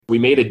We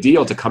made a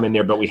deal to come in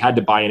there, but we had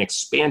to buy an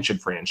expansion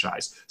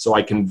franchise. So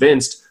I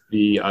convinced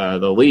the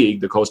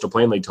league, the Coastal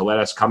Plain League, to let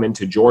us come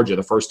into Georgia,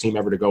 the first team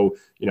ever to go,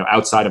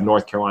 outside of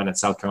North Carolina and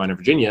South Carolina,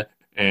 Virginia.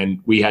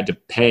 And we had to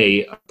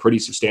pay a pretty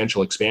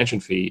substantial expansion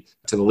fee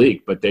to the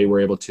league, but they were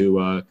able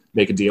to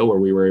make a deal where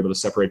we were able to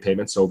separate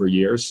payments over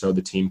years so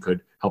the team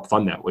could help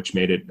fund that, which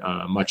made it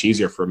much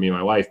easier for me and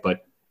my wife.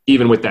 But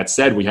even with that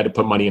said, we had to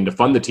put money in to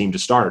fund the team to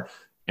start.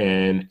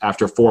 And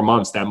after 4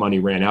 months, that money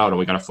ran out, and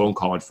we got a phone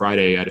call on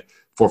Friday at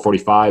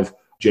 4:45,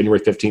 January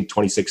 15th,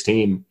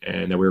 2016,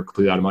 and that we were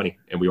completely out of money,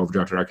 and we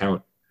overdrafted our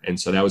account. And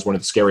so that was one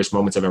of the scariest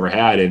moments I've ever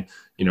had.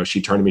 And,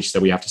 she turned to me, she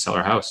said, we have to sell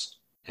our house.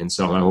 And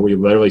so we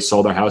literally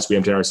sold our house. We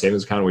emptied our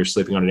savings account. And we were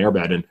sleeping on an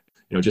airbed.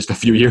 And, just a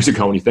few years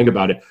ago, when you think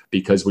about it,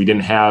 because we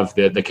didn't have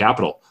the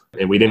capital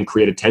and we didn't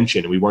create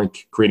attention and we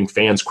weren't creating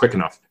fans quick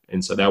enough.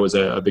 And so that was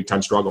a big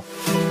time struggle.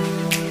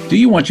 Do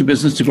you want your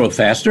business to grow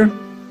faster?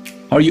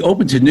 Are you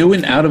open to new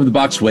and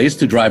out-of-the-box ways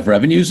to drive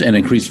revenues and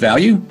increase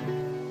value?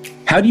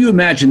 How do you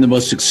imagine the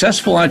most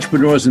successful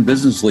entrepreneurs and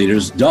business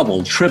leaders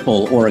double,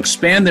 triple, or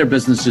expand their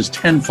businesses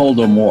tenfold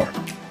or more?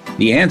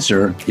 The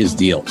answer is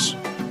deals.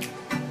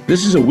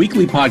 This is a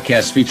weekly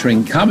podcast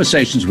featuring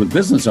conversations with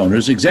business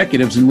owners,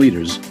 executives, and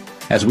leaders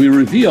as we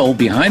reveal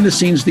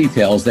behind-the-scenes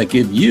details that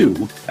give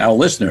you, our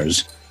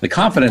listeners, the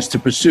confidence to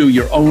pursue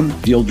your own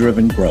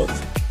deal-driven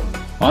growth.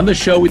 On the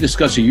show, we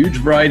discuss a huge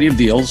variety of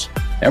deals,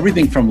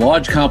 everything from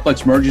large,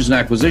 complex mergers and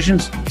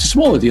acquisitions to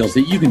smaller deals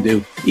that you can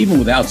do even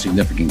without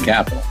significant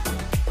capital.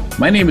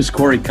 My name is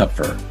Corey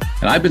Kupfer,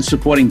 and I've been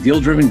supporting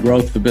deal-driven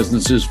growth for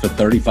businesses for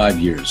 35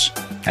 years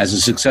as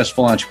a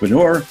successful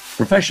entrepreneur,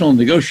 professional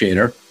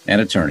negotiator, and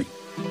attorney.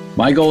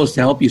 My goal is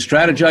to help you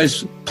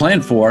strategize,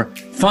 plan for,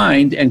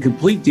 find, and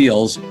complete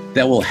deals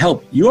that will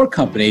help your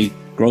company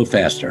grow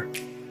faster.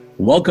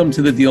 Welcome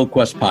to the Deal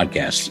Quest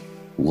podcast.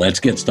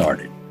 Let's get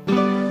started.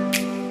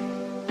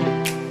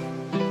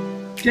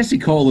 Jesse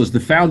Cole is the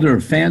founder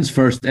of Fans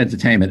First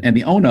Entertainment and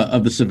the owner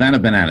of the Savannah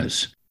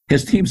Bananas.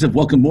 His teams have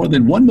welcomed more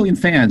than 1 million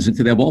fans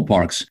into their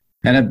ballparks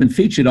and have been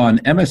featured on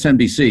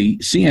MSNBC,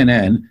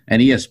 CNN,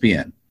 and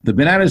ESPN. The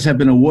Bananas have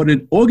been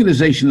awarded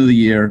Organization of the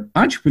Year,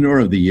 Entrepreneur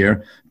of the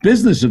Year,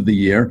 Business of the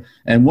Year,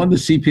 and won the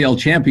CPL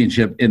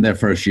Championship in their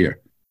first year.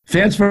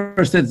 Fans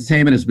First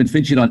Entertainment has been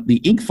featured on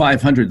the Inc.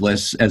 500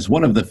 lists as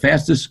one of the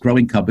fastest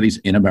growing companies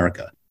in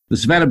America. The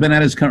Savannah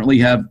Bananas currently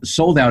have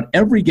sold out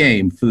every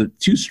game for the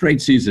 2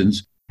 straight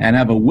seasons and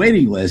have a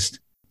waiting list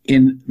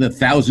in the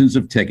thousands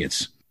of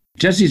tickets.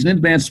 Jesse's an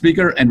in-demand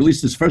speaker and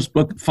released his first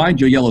book, Find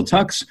Your Yellow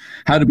Tux,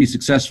 How to Be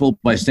Successful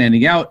by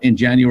Standing Out, in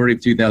January of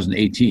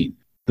 2018.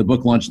 The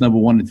book launched number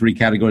 1 in 3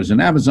 categories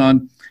on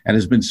Amazon and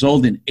has been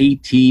sold in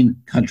 18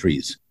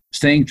 countries.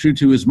 Staying true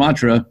to his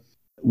mantra,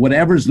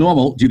 whatever's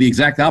normal, do the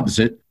exact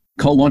opposite,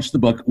 Cole launched the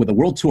book with a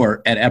world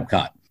tour at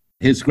Epcot.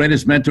 His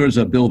greatest mentors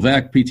are Bill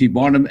Veeck, P.T.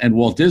 Barnum, and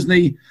Walt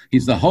Disney.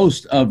 He's the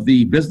host of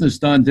the Business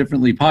Done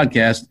Differently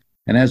podcast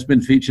and has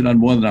been featured on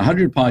more than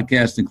 100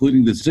 podcasts,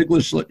 including The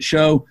Ziglar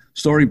Show,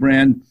 Story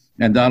Brand,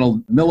 and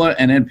Donald Miller,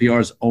 and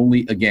NPR's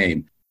Only a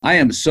Game. I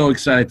am so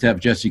excited to have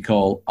Jesse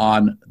Cole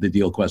on the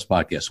Deal Quest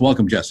podcast.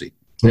 Welcome, Jesse.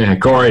 Yeah,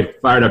 Corey,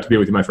 fired up to be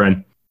with you, my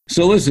friend.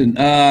 So listen,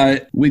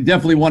 we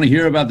definitely want to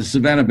hear about the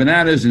Savannah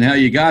Bananas and how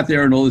you got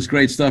there and all this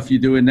great stuff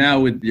you're doing now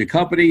with your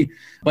company.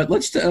 But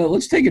let's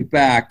take it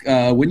back.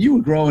 When you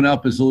were growing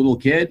up as a little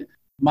kid,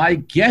 my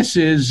guess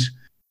is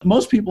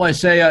most people I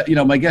say,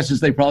 my guess is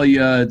they probably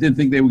didn't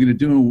think they were going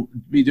to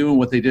be doing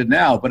what they did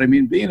now. But I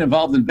mean, being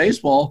involved in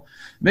baseball,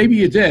 maybe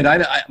you did.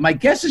 My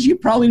guess is you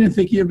probably didn't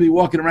think you'd be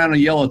walking around in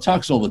a yellow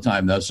tux all the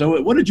time, though.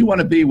 So what did you want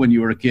to be when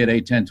you were a kid,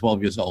 8, 10,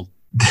 12 years old?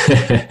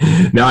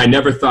 No, I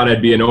never thought I'd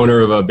be an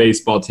owner of a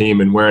baseball team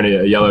and wearing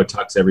a yellow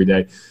tux every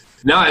day.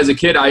 No, as a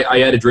kid, I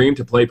had a dream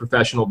to play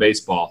professional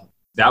baseball.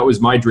 That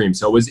was my dream.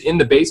 So it was in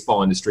the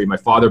baseball industry. My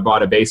father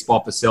bought a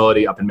baseball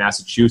facility up in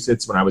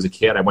Massachusetts. When I was a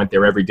kid, I went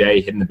there every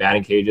day, hid in the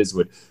batting cages,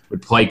 would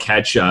play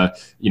catch,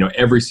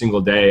 every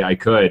single day I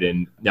could.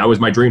 And that was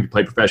my dream, to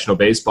play professional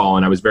baseball.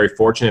 And I was very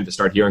fortunate to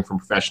start hearing from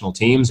professional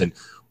teams. And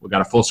we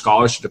got a full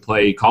scholarship to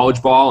play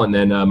college ball. And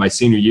then my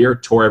senior year,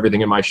 tore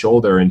everything in my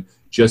shoulder. And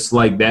just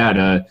like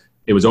that,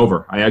 it was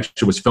over. I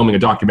actually was filming a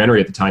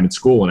documentary at the time at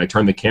school, and I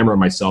turned the camera on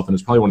myself, and it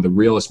was probably one of the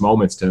realest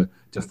moments to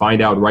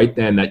find out right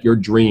then that your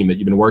dream that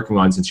you've been working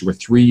on since you were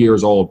 3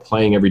 years old,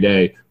 playing every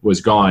day, was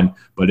gone,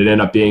 but it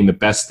ended up being the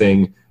best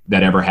thing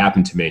that ever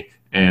happened to me.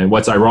 And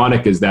what's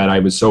ironic is that I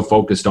was so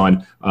focused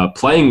on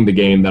playing the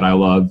game that I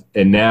loved,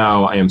 and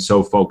now I am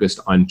so focused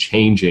on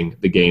changing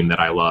the game that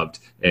I loved.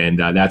 And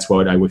that's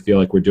what I would feel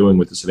like we're doing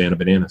with the Savannah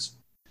Bananas.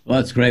 Well,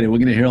 that's great. And we're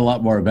going to hear a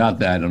lot more about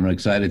that. I'm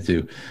excited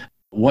to.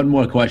 One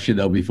more question,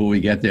 though, before we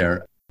get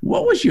there.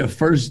 What was your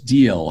first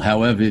deal,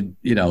 however,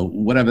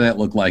 whatever that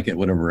looked like at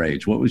whatever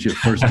age? What was your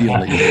first deal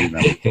that you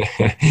remember?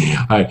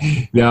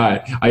 I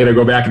got to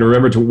go back and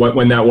remember to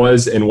when that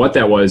was and what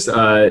that was.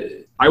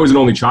 I I was an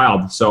only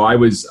child, so I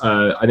was,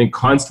 I think,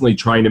 constantly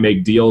trying to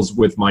make deals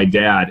with my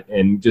dad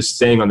and just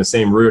staying on the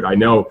same route. I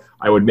know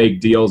I would make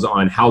deals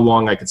on how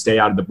long I could stay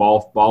out of the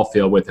ball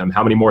field with him,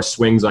 how many more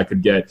swings I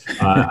could get.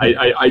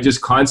 I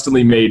just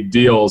constantly made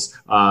deals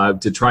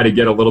to try to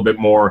get a little bit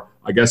more,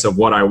 I guess, of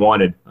what I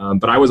wanted.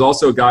 But I was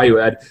also a guy who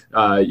had,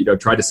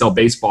 tried to sell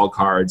baseball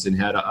cards and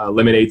had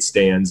lemonade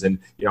stands. And,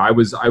 I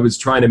was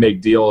trying to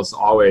make deals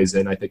always.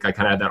 And I think I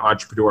kind of had that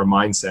entrepreneur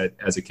mindset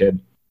as a kid.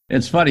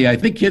 It's funny. I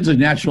think kids are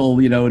natural,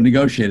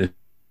 negotiators.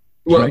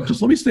 Well, right?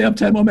 Just let me stay up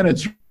 10 more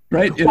minutes.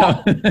 Right.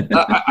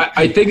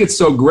 I think it's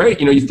so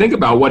great. You think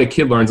about what a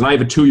kid learns, and I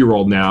have a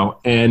 2-year-old now,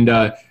 and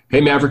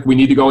hey, Maverick, we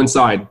need to go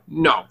inside.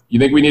 No. You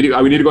think we need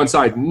to go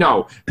inside?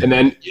 No. And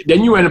then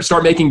you end up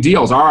start making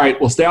deals. All right,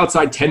 we'll stay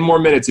outside 10 more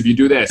minutes if you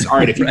do this. All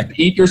right, if you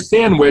eat your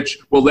sandwich,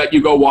 we'll let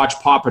you go watch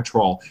Paw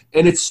Patrol.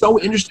 And it's so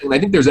interesting. I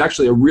think there's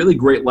actually a really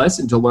great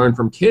lesson to learn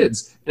from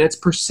kids, and it's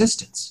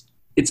persistence.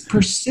 It's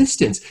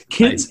persistence.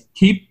 Kids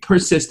keep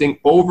persisting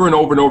over and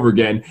over and over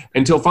again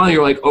until finally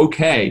you're like,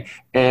 okay.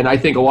 And I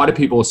think a lot of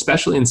people,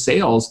 especially in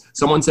sales,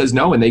 someone says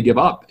no and they give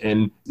up.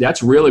 And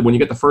that's really when you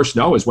get the first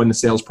no is when the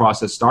sales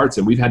process starts.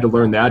 And we've had to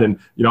learn that. And,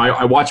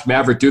 I watched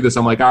Maverick do this.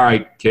 I'm like, all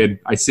right, kid,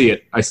 I see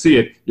it.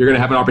 You're going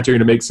to have an opportunity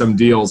to make some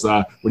deals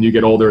when you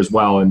get older as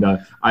well. And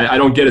I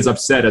don't get as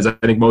upset as I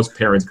think most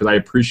parents because I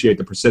appreciate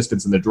the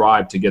persistence and the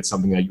drive to get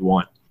something that you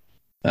want.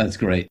 That's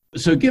great.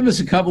 So give us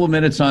a couple of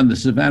minutes on the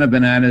Savannah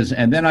Bananas,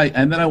 and then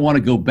I want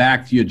to go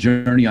back to your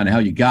journey on how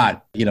you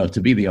got,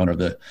 to be the owner of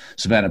the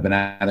Savannah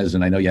Bananas.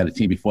 And I know you had a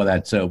team before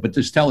that. So, but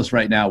just tell us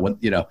right now what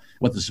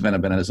the Savannah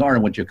Bananas are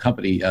and what your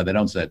company that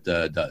owns that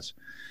does.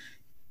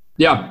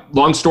 Yeah,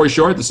 long story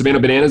short, the Savannah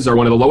Bananas are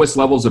one of the lowest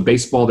levels of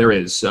baseball there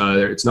is.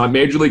 It's not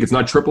Major League, it's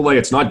not AAA,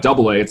 it's not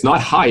AA, it's not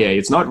High A,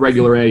 it's not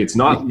Regular A, it's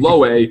not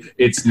Low A,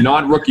 it's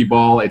not Rookie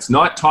Ball, it's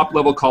not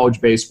top-level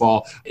college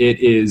baseball. It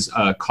is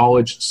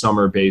college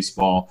summer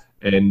baseball.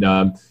 And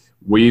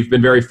we've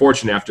been very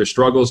fortunate after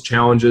struggles,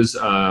 challenges.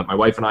 My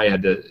wife and I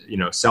had to,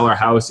 sell our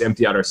house,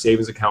 empty out our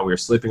savings account. We were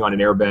sleeping on an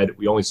airbed.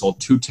 We only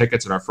sold 2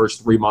 tickets in our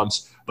first 3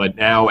 months. But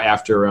now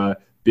after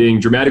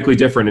being dramatically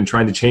different and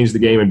trying to change the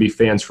game and be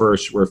fans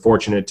first, we're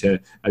fortunate to,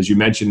 as you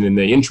mentioned in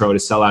the intro, to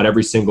sell out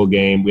every single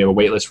game. We have a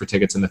wait list for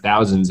tickets in the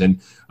thousands,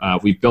 and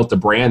we've built a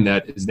brand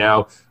that is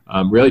now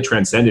really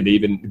transcended.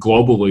 Even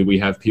globally, we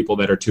have people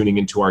that are tuning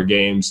into our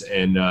games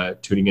and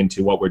tuning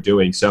into what we're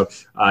doing. So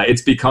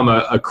it's become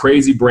a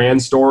crazy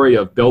brand story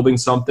of building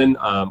something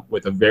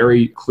with a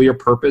very clear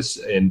purpose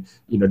and,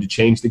 to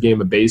change the game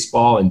of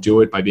baseball and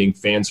do it by being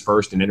fans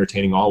first and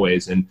entertaining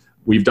always. And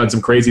we've done some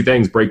crazy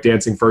things,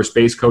 breakdancing first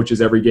base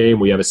coaches every game.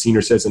 We have a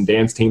senior citizen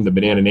dance team, the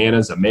Banana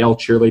Nanas, a male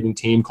cheerleading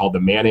team called the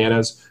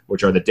Mananas,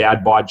 which are the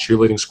dad bod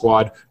cheerleading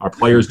squad. Our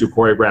players do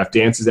choreographed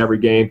dances every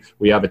game.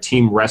 We have a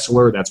team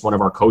wrestler, that's one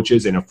of our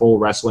coaches, in a full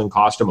wrestling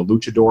costume, a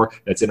luchador,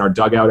 that's in our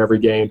dugout every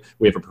game.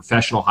 We have a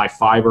professional high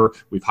fiver.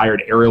 We've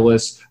hired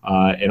aerialists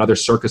and other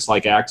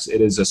circus-like acts.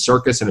 It is a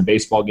circus and a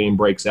baseball game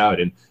breaks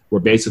out, and we're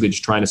basically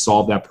just trying to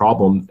solve that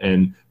problem.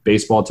 And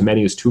baseball to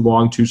many is too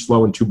long, too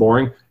slow, and too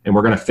boring. And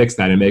we're going to fix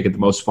that and make it the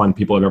most fun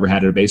people have ever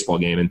had at a baseball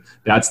game. And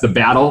that's the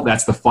battle.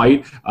 That's the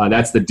fight.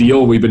 That's the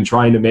deal we've been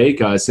trying to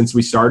make since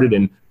we started.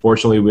 And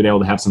fortunately, we've been able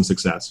to have some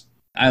success.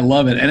 I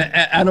love it. And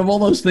out of all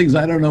those things,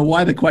 I don't know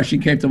why the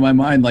question came to my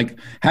mind. Like,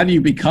 how do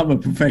you become a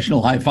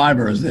professional high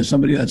fiver? Is there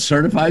somebody that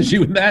certifies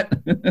you in that?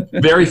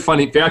 Very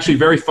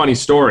funny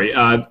story.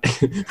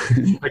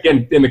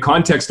 Again, in the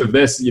context of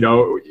this,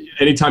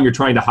 anytime you're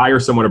trying to hire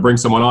someone or bring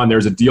someone on,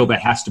 there's a deal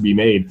that has to be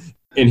made.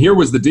 And here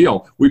was the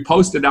deal. We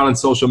posted out on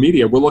social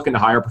media, we're looking to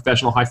hire a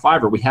professional high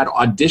fiver. We had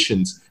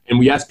auditions and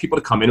we asked people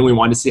to come in and we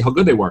wanted to see how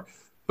good they were.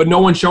 But no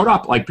one showed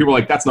up. Like, people were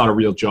like, that's not a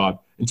real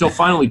job. Until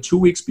finally, 2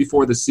 weeks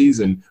before the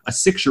season, a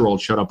 6-year-old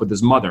showed up with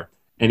his mother.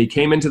 And he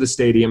came into the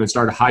stadium and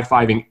started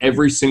high-fiving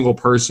every single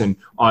person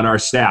on our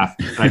staff.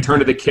 And I turned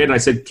to the kid and I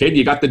said, kid,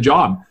 you got the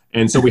job.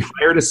 And so we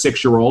hired a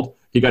 6-year-old.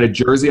 He got a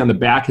jersey on the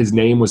back. His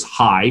name was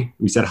High.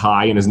 We said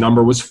High, and his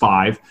number was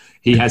 5.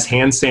 He has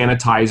hand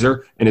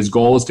sanitizer, and his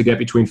goal is to get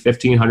between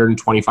 1,500 and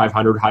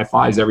 2,500 high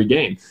fives every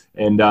game.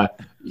 And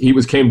he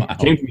came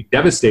to me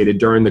devastated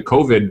during the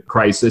COVID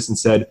crisis and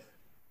said,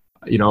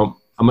 I'm going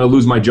to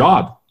lose my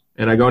job.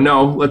 And I go,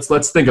 no,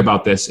 let's think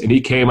about this. And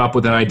he came up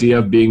with an idea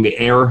of being the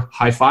air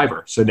high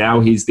fiver. So now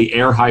he's the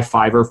air high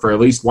fiver for at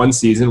least one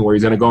season where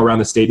he's going to go around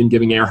the stadium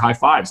giving air high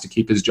fives to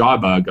keep his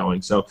job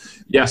going. So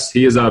yes,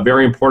 he is a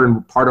very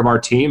important part of our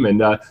team.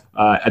 And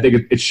I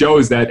think it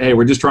shows that, hey,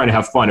 we're just trying to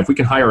have fun. If we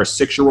can hire a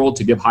 6-year-old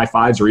to give high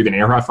fives or even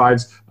air high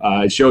fives,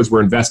 it shows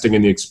we're investing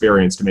in the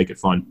experience to make it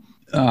fun.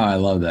 Oh, I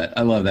love that.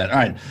 All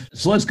right.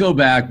 So let's go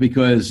back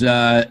because,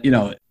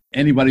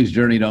 anybody's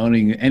journey to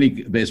owning any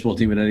baseball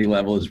team at any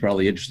level is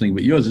probably interesting,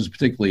 but yours is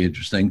particularly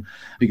interesting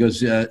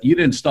because you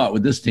didn't start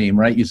with this team,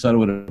 right? You started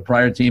with a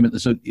prior team.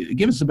 So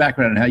give us the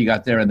background on how you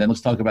got there, and then let's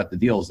talk about the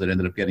deals that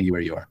ended up getting you where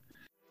you are.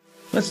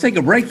 Let's take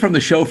a break from the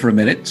show for a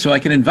minute so I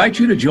can invite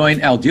you to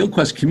join our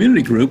DealQuest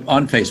community group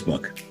on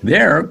Facebook.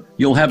 There,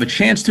 you'll have a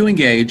chance to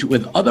engage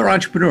with other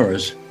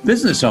entrepreneurs,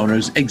 business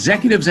owners,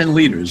 executives, and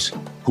leaders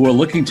who are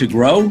looking to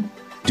grow,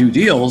 do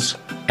deals,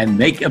 and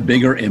make a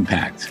bigger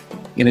impact.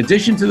 In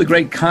addition to the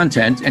great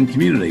content and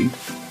community,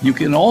 you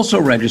can also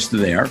register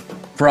there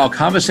for our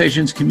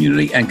Conversations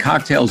Community and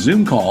Cocktail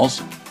Zoom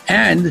calls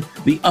and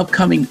the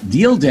upcoming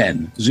Deal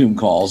Den Zoom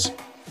calls,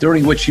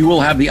 during which you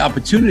will have the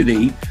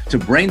opportunity to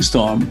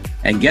brainstorm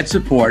and get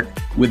support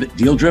with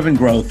deal-driven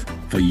growth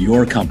for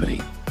your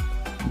company.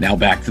 Now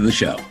back to the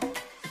show.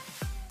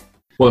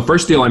 Well, the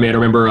first deal I made, I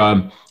remember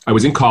I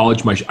was in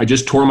college. I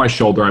just tore my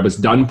shoulder. I was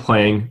done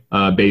playing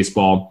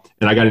baseball,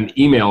 and I got an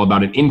email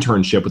about an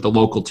internship with the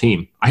local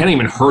team. I hadn't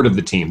even heard of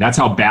the team. That's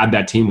how bad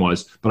that team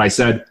was. But I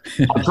said,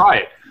 I'll try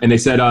it. And they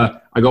said, I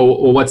go,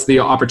 well, what's the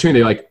opportunity?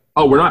 They're like,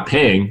 oh, we're not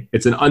paying.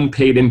 It's an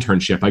unpaid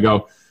internship. I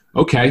go,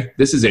 okay,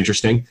 this is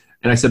interesting.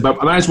 And I said,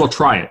 but I might as well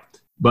try it.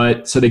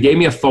 But so they gave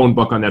me a phone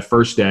book on that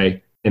first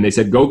day, and they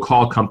said, go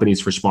call companies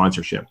for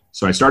sponsorship.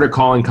 So I started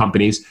calling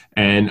companies,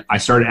 and I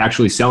started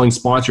actually selling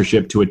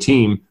sponsorship to a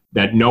team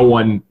that no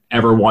one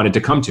ever wanted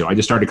to come to. I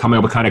just started coming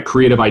up with kind of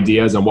creative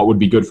ideas on what would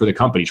be good for the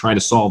company, trying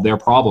to solve their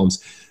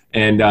problems.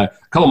 And a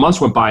couple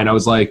months went by, and I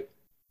was like,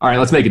 all right,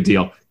 let's make a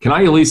deal. Can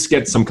I at least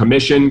get some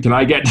commission? Can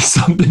I get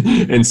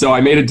something? And so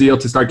I made a deal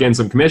to start getting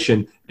some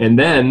commission. And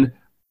then,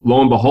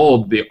 lo and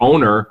behold, the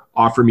owner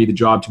offered me the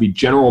job to be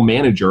general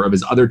manager of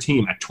his other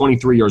team at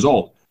 23 years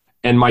old.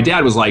 And my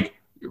dad was like,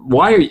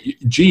 why are you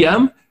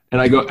GM? And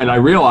I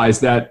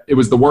realized that it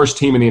was the worst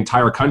team in the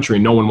entire country.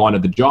 No one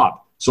wanted the job.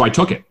 So I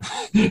took it,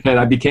 and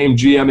I became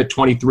GM at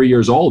 23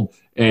 years old.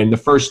 And the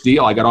first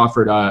deal I got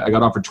offered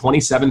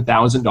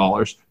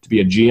 $27,000 to be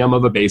a GM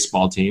of a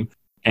baseball team.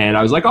 And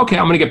I was like, okay,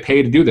 I'm going to get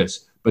paid to do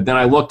this. But then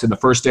I looked, and the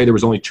first day there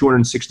was only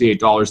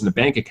 $268 in the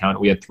bank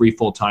account. We had 3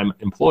 full-time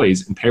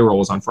employees, and payroll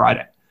was on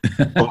Friday.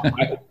 So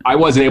I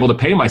wasn't able to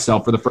pay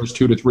myself for the first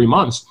 2 to 3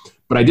 months,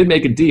 but I did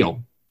make a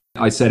deal.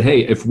 I said,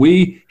 hey, if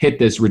we hit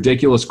this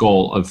ridiculous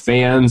goal of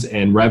fans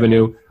and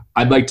revenue,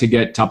 I'd like to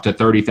get up to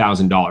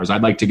 $30,000.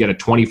 I'd like to get a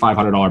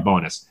 $2,500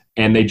 bonus.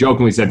 And they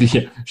jokingly said,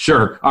 yeah,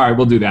 sure. All right,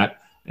 we'll do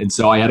that. And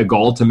so I had a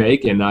goal to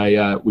make, and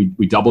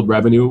we doubled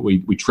revenue.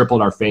 We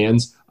tripled our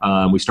fans.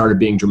 We started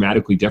being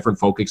dramatically different,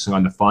 focusing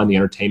on the fun, the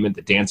entertainment,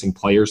 the dancing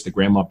players, the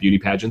grandma beauty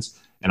pageants.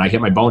 And I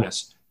hit my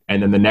bonus.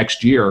 And then the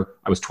next year,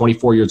 I was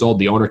 24 years old.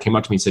 The owner came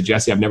up to me and said,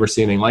 Jesse, I've never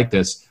seen anything like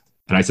this.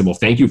 And I said, well,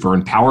 thank you for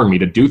empowering me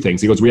to do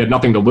things. He goes, we had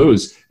nothing to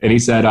lose. And he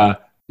said,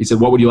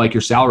 what would you like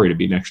your salary to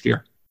be next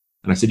year?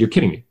 And I said, you're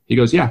kidding me. He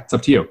goes, yeah, it's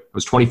up to you. I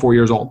was 24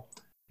 years old.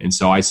 And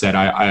so I said,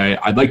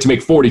 I'd like to make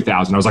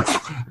 $40,000. I was like,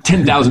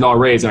 $10,000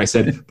 raise. And I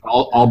said,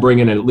 I'll bring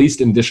in at least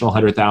an additional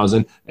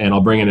 $100,000,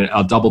 and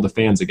I'll double the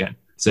fans again.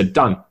 I said,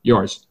 done,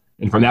 yours.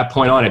 And from that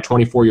point on, at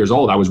 24 years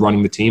old, I was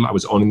running the team. I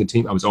was owning the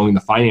team. I was owning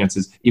the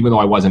finances, even though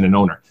I wasn't an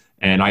owner.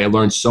 And I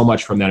learned so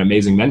much from that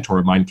amazing mentor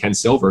of mine, Ken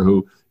Silver,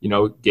 who,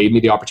 gave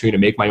me the opportunity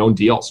to make my own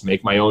deals,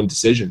 make my own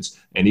decisions,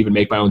 and even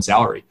make my own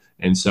salary.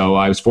 And so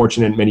I was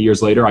fortunate. Many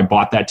years later, I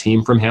bought that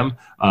team from him,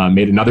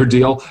 made another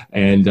deal,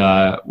 and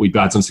we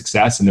got some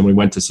success. And then we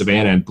went to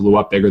Savannah and blew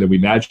up bigger than we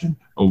imagined.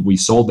 We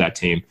sold that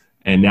team.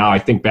 And now I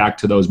think back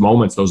to those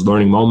moments, those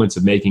learning moments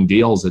of making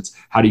deals. It's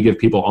how do you give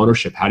people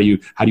ownership? How do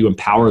you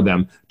empower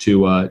them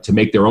to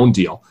make their own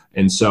deal?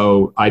 And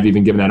so I've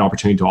even given that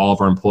opportunity to all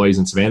of our employees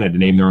in Savannah to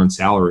name their own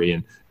salary.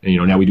 And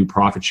now we do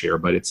profit share,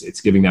 but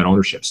it's giving that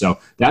ownership. So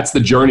that's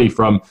the journey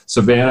from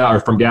Savannah, or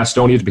from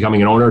Gastonia, to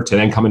becoming an owner, to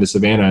then coming to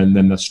Savannah, and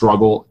then the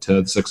struggle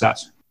to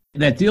success.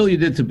 That deal you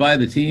did to buy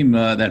the team,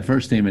 that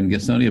first team in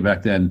Gastonia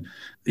back then,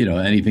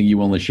 anything you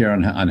want to share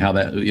on how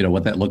that,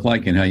 what that looked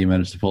like and how you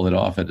managed to pull it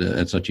off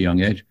at such a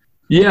young age?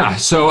 Yeah.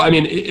 So,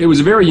 it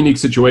was a very unique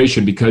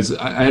situation because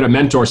I had a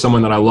mentor,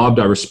 someone that I loved,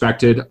 I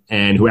respected,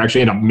 and who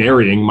actually ended up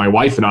marrying my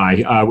wife and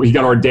I. We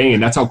got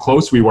ordained. That's how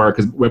close we were,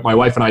 because my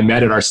wife and I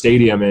met at our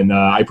stadium, and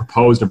I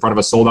proposed in front of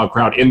a sold-out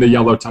crowd in the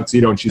yellow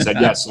tuxedo, and she said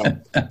yes.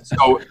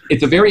 So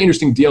it's a very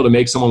interesting deal to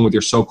make someone with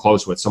you're so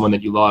close with, someone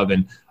that you love.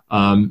 And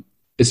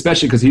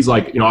especially because he's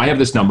like, I have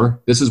this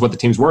number. This is what the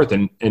team's worth.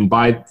 And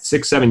by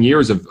 6-7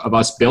 years of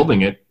us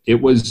building it,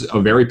 it was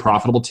a very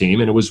profitable team,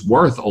 and it was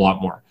worth a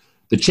lot more.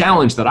 The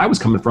challenge that I was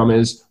coming from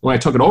is when I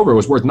took it over, it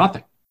was worth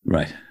nothing.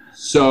 Right.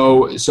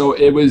 So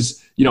it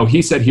was,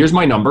 he said, here's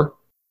my number.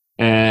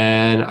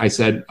 And I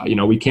said,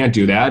 we can't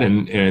do that.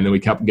 And then we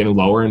kept getting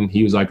lower. And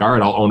he was like, all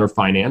right, I'll owner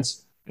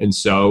finance. And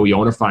so we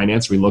owner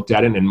finance. We looked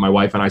at it, and my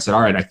wife and I said,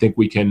 all right, I think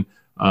we can,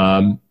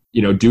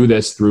 do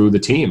this through the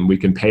team. We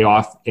can pay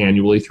off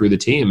annually through the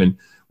team. And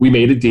we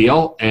made a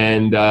deal,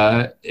 and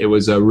it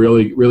was a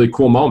really, really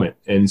cool moment.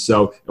 And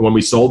so when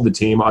we sold the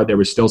team, there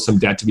was still some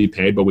debt to be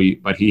paid,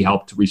 but he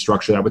helped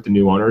restructure that with the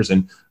new owners.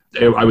 And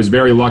I was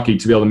very lucky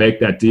to be able to make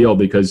that deal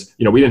because,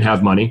 we didn't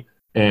have money.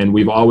 And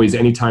we've always,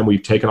 anytime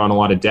we've taken on a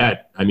lot of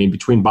debt,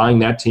 between buying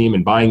that team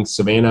and buying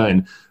Savannah,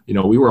 and,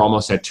 we were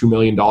almost at $2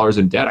 million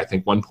in debt, I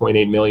think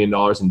 $1.8 million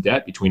in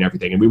debt between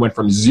everything. And we went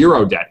from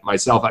zero debt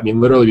myself.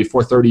 Literally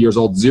before 30 years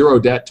old, zero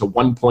debt to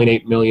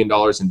 $1.8 million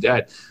in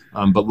debt.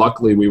 But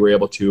luckily we were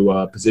able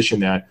to position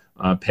that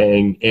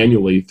paying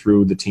annually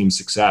through the team's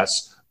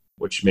success,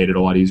 which made it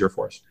a lot easier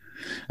for us.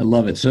 I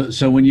love it.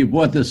 So when you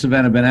bought the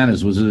Savannah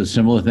Bananas, was it a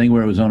similar thing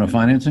where it was owner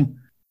financing?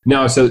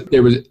 No, so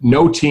there was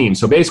no team.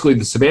 So basically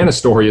the Savannah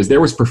story is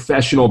there was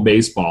professional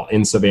baseball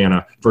in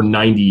Savannah for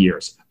 90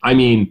 years. I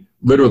mean,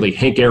 literally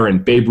Hank Aaron,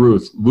 Babe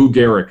Ruth, Lou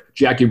Gehrig,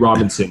 Jackie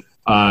Robinson,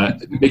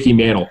 Mickey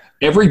Mantle.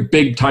 Every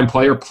big-time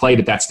player played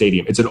at that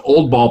stadium. It's an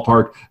old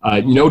ballpark,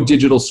 no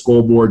digital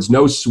scoreboards,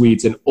 no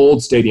suites, an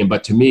old stadium.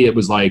 But to me, it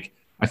was like,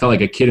 I felt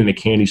like a kid in a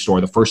candy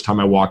store the first time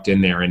I walked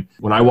in there. And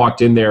when I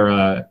walked in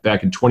there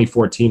back in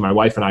 2014, my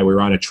wife and I were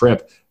on a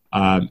trip.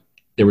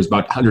 There was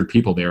about 100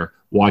 people there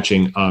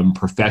watching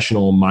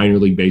professional minor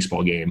league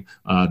baseball game.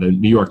 The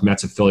New York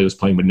Mets affiliate was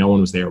playing, but no one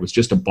was there. It was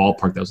just a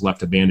ballpark that was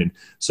left abandoned.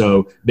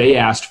 So they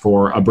asked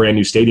for a brand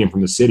new stadium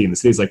from the city, and the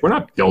city's like, we're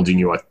not building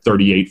you a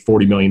 $38,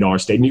 $40 million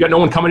stadium. You got no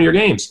one coming to your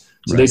games.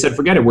 So They said,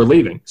 forget it, we're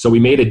leaving. So we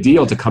made a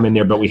deal to come in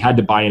there, but we had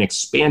to buy an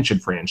expansion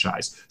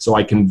franchise. So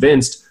I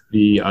convinced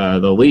the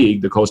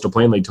league, the Coastal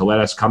Plain League, to let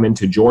us come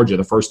into Georgia,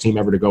 the first team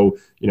ever to go,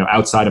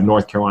 outside of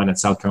North Carolina and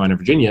South Carolina,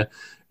 Virginia.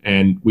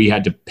 And we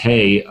had to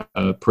pay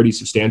a pretty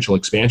substantial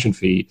expansion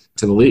fee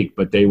to the league,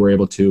 but they were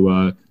able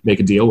to make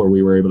a deal where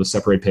we were able to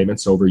separate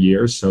payments over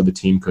years so the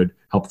team could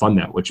help fund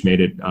that, which made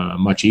it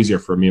much easier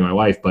for me and my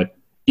wife. But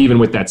even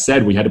with that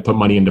said, we had to put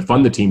money in to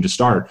fund the team to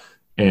start.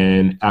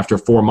 And after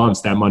 4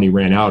 months, that money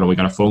ran out, and we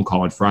got a phone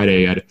call on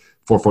Friday at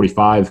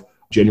 4:45,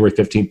 January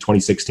 15th,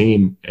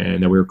 2016,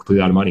 and then we were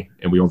completely out of money,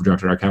 and we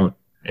overdrafted our account.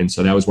 And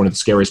so that was one of the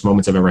scariest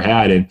moments I've ever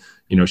had. And,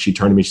 she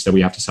turned to me, she said,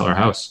 we have to sell our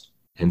house.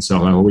 And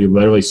so we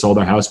literally sold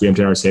our house. We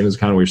emptied our savings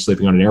account. And we were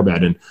sleeping on an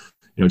airbed.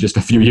 And, just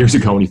a few years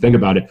ago, when you think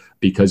about it,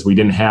 because we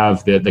didn't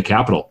have the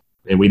capital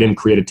and we didn't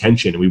create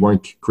attention and we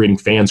weren't creating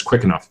fans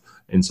quick enough.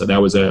 And so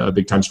that was a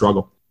big time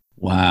struggle.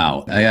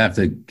 Wow. I have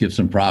to give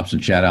some props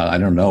and shout out. I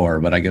don't know her,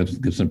 but I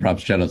give some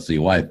props and shout outs to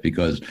your wife,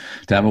 because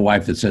to have a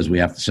wife that says we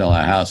have to sell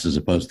our house as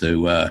opposed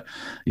to,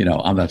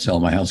 I'm not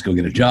selling my house, go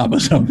get a job or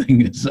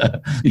something. It's,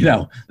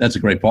 that's a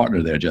great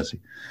partner there,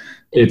 Jesse.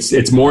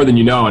 It's more than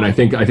you know, and I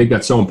think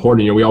that's so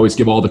important. We always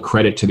give all the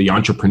credit to the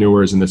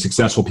entrepreneurs and the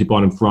successful people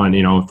out in front.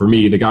 For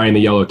me, the guy in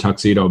the yellow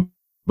tuxedo,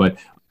 but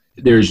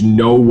there's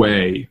no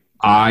way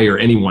I or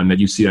anyone that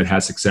you see that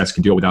has success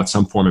can do it without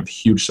some form of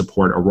huge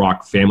support, a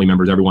rock, family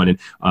members, everyone.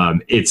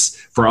 And it's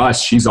for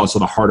us, she's also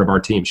the heart of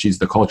our team. She's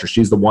the culture.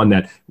 She's the one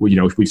that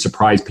we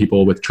surprise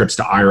people with trips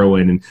to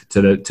Ireland and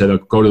to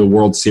go to the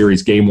World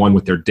Series game 1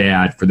 with their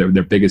dad for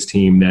their biggest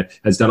team that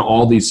has done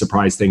all these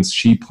surprise things.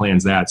 She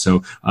plans that.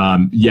 So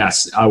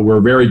yes, we're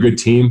a very good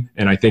team,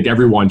 and I think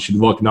everyone should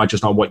look not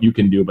just on what you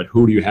can do, but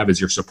who do you have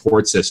as your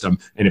support system.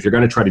 And if you're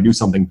going to try to do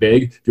something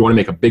big, if you want to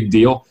make a big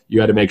deal, you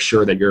got to make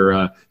sure that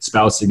your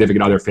spouse, significant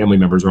other, family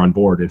members are on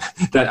board. And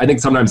that, I think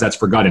sometimes that's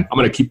forgotten. I'm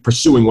going to keep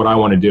pursuing what I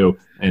want to do.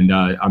 And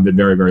I've been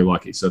very, very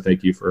lucky. So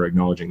thank you for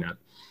acknowledging that.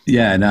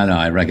 Yeah, no,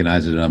 I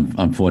recognize it.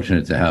 I'm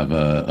fortunate to have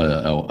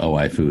a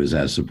wife who is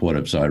as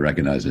supportive. So I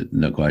recognize it.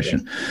 No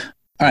question. Yeah.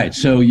 All right.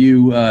 So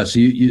you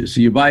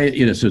buy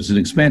it, so it's an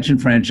expansion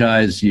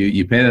franchise.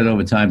 You pay that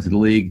over time to the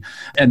league.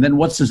 And then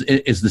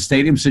is the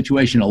stadium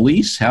situation a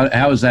lease?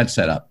 How is that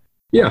set up?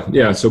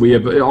 Yeah. So we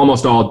have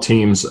almost all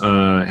teams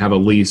have a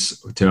lease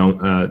for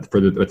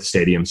the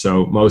stadium.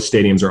 So most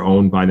stadiums are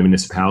owned by the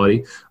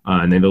municipality,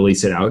 and they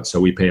lease it out. So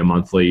we pay a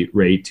monthly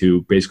rate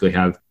to basically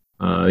have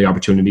the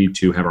opportunity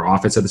to have our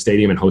office at the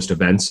stadium and host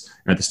events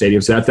at the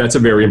stadium. So that's a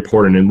very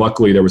important. And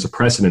luckily, there was a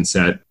precedent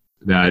set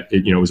that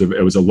it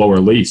was a lower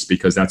lease,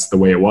 because that's the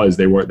way it was.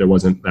 There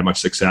wasn't that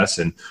much success,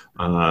 and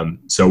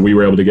so we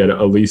were able to get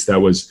a lease that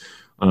was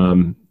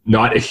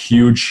not a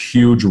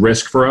huge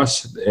risk for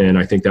us. And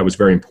I think that was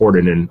very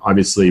important. And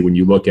obviously when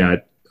you look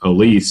at a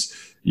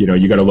lease,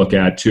 you got to look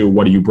at too,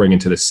 what do you bring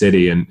into the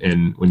city?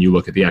 And when you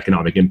look at the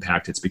economic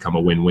impact, it's become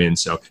a win-win.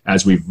 So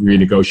as we've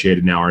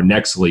renegotiated now our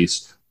next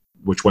lease,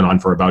 which went on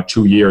for about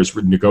 2 years,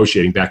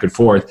 negotiating back and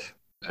forth,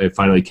 it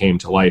finally came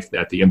to life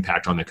that the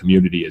impact on the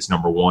community is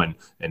number one,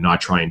 and not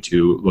trying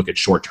to look at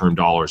short-term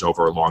dollars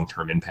over a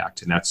long-term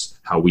impact. And that's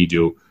how we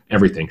do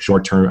everything.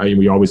 Short-term,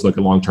 we always look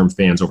at long-term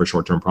fans over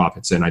short-term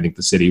profits. And I think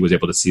the city was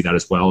able to see that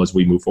as well as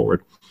we move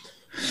forward.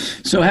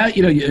 So how,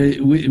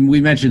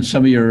 we mentioned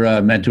some of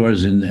your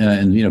mentors and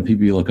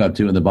people you look up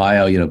to in the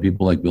bio,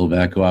 people like Bill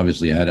Veeck, who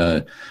obviously had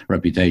a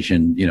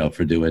reputation,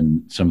 for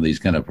doing some of these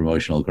kind of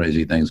promotional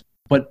crazy things.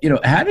 But,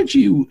 how did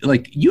you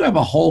have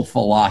a whole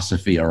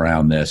philosophy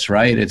around this,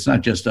 right? It's not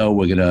just,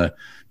 we're going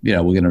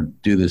to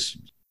do this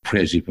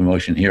crazy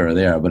promotion here or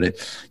there, but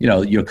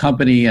your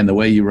company and the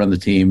way you run the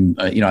team,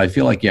 I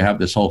feel like you have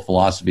this whole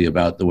philosophy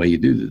about the way you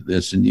do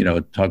this, and,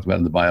 talked about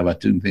in the bio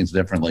about doing things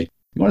differently.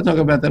 You want to talk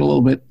about that a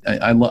little bit?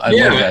 I love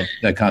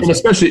that concept.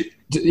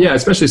 And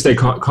especially stay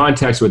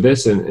context with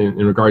this in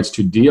regards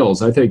to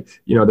deals. I think,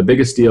 the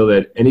biggest deal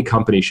that any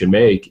company should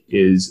make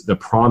is the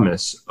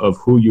promise of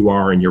who you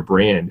are and your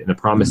brand, and the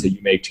promise that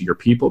you make to your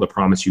people, the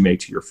promise you make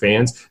to your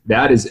fans.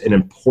 That is an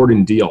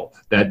important deal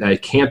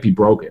that can't be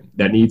broken,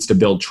 that needs to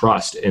build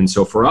trust. And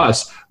so for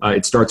us,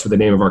 it starts with the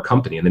name of our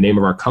company, and the name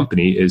of our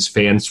company is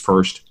Fans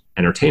First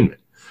Entertainment.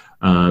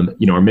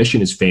 Our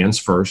mission is fans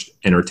first,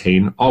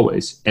 entertain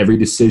always. Every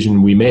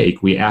decision we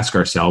make, we ask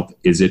ourselves,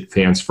 is it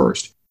fans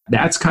first?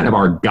 that's kind of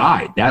our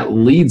guide. That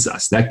leads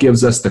us. That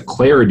gives us the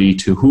clarity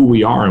to who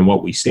we are and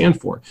what we stand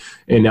for.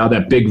 And now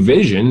that big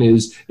vision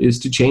is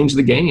to change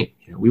the game.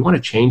 We want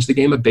to change the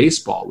game of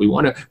baseball. We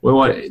want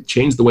to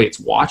change the way it's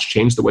watched,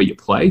 change the way you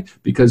play,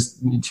 because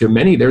to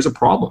many, there's a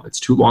problem. It's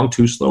too long,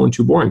 too slow, and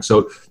too boring.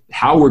 So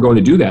how we're going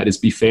to do that is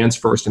be fans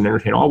first and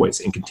entertain always,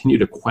 and continue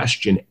to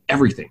question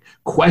everything.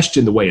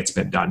 Question the way it's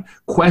been done.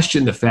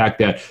 Question the fact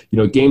that,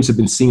 games have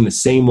been seen the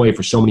same way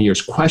for so many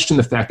years. Question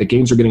the fact that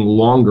games are getting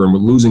longer and we're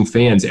losing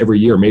fans every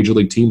year. Major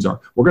league teams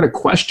are. We're going to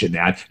question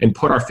that and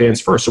put our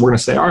fans first. So we're going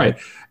to say, all right,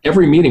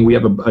 every meeting we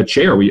have a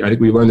chair. I think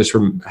we learned this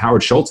from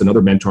Howard Schultz,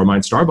 another mentor of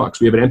mine,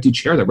 Starbucks. We have an empty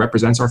chair that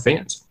represents our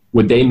fans.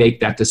 Would they make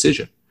that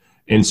decision?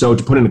 And so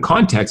to put into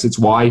context, it's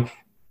why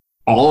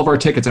all of our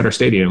tickets at our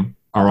stadium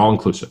are all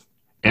inclusive.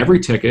 Every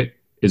ticket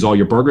is all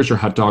your burgers, your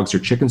hot dogs,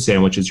 your chicken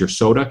sandwiches, your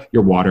soda,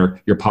 your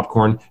water, your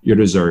popcorn, your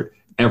dessert,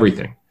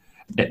 everything.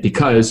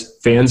 Because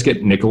fans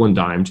get nickel and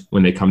dimed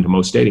when they come to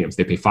most stadiums.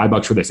 They pay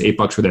 $5 for this,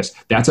 $8 for this.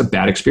 That's a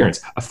bad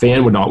experience. A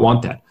fan would not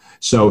want that.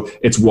 So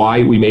it's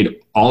why we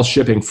made all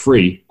shipping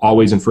free,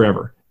 always and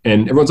forever.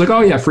 And everyone's like,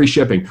 oh yeah, free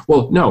shipping.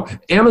 Well, no,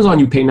 Amazon,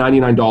 you pay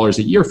 $99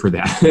 a year for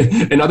that.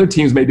 And other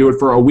teams may do it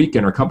for a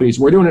weekend, or companies.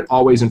 We're doing it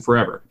always and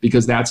forever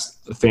because that's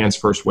the fans'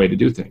 first way to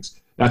do things.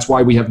 That's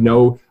why we have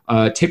no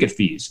ticket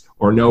fees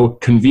or no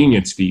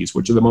convenience fees,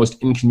 which are the most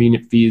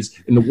inconvenient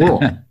fees in the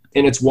world.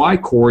 And it's why,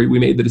 Corey, we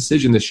made the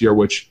decision this year,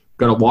 which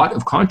got a lot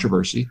of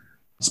controversy,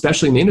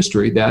 especially in the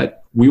industry,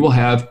 that we will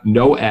have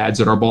no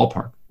ads at our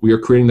ballpark. We are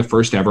creating the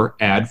first ever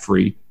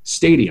ad-free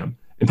stadium.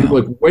 And people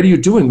are like, what are you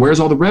doing? Where's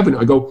all the revenue?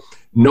 I go,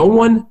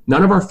 none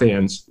of our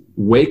fans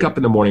wake up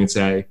in the morning and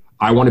say,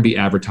 I want to be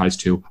advertised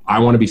to, I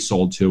want to be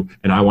sold to,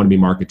 and I want to be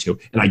marketed to.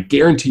 And I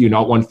guarantee you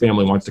not one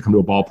family wants to come to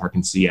a ballpark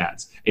and see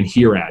ads and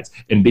hear ads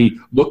and be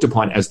looked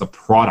upon as the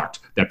product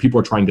that people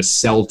are trying to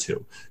sell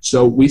to.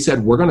 So we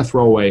said, we're going to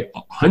throw away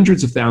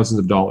hundreds of thousands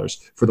of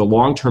dollars for the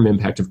long-term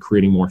impact of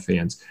creating more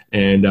fans.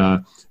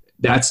 And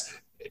that's...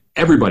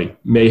 Everybody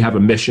may have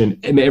a mission,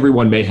 and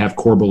everyone may have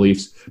core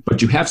beliefs,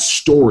 but you have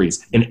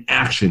stories and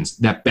actions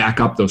that back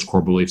up those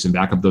core beliefs and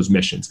back up those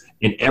missions.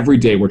 And every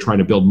day we're trying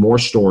to build more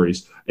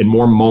stories and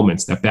more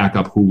moments that back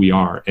up who we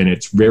are. And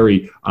it's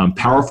very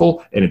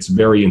powerful, and it's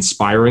very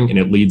inspiring, and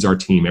it leads our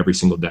team every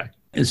single day.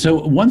 So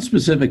one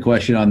specific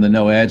question on the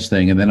no ads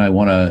thing, and then I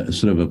want to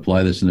sort of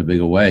apply this in a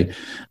bigger way.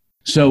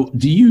 So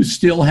do you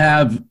still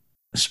have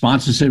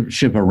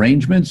sponsorship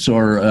arrangements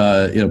or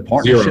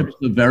partnerships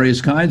of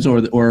various kinds,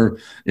 or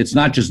it's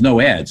not just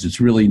no ads,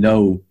 it's really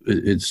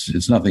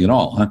it's nothing at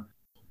all, huh?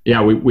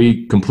 Yeah,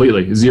 we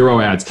completely zero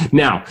ads.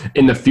 Now,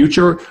 in the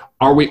future,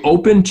 are we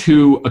open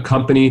to a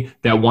company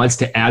that wants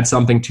to add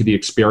something to the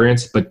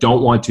experience but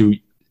don't want to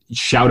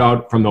shout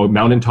out from the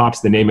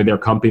mountaintops the name of their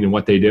company and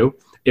what they do?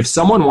 If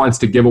someone wants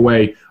to give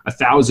away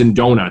 1,000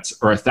 donuts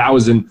or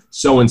 1,000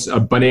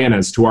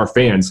 bananas to our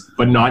fans,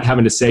 but not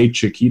having to say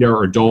Chiquita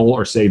or Dole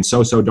or say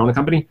So-So Donut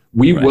Company,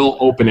 we will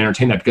open and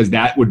entertain that, because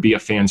that would be a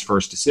fan's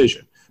first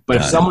decision. But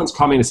if someone's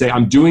coming to say,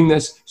 I'm doing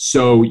this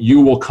so you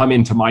will come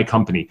into my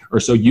company, or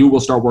so you will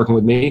start working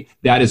with me,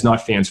 that is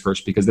not fans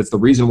first, because that's the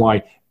reason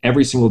why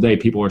every single day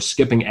people are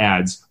skipping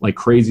ads like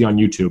crazy on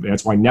YouTube. And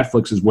that's why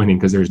Netflix is winning,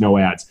 because there's no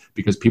ads,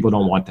 because people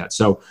don't want that.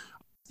 So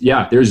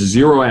yeah, there's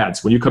zero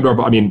ads. When you come to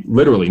our,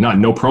 literally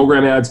none. No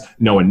program ads,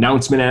 no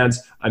announcement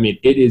ads.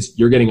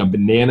 You're getting a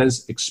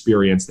bananas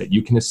experience that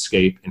you can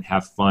escape and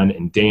have fun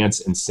and dance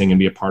and sing and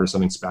be a part of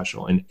something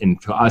special.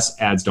 And to us,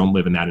 ads don't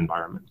live in that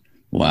environment.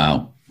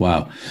 Wow.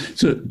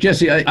 So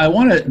Jesse, I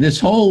want to, this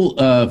whole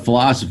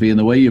philosophy and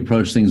the way you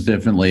approach things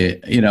differently,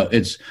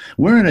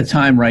 we're in a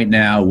time right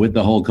now with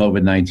the whole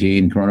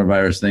COVID-19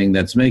 coronavirus thing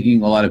that's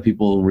making a lot of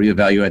people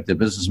reevaluate their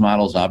business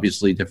models.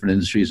 Obviously, different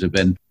industries have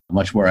been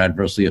much more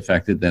adversely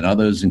affected than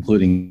others,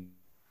 including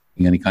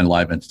any kind of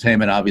live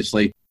entertainment,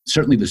 obviously.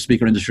 Certainly the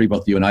speaker industry,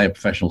 both you and I are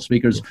professional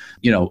speakers,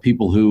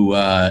 people who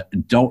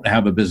don't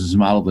have a business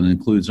model that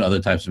includes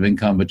other types of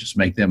income, but just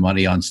make their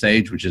money on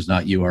stage, which is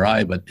not you or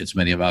I, but it's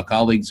many of our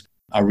colleagues,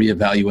 are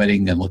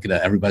reevaluating and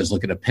everybody's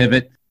looking to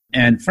pivot.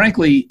 And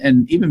frankly,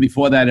 and even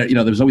before that,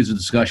 there was always a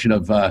discussion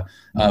of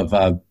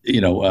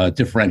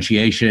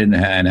differentiation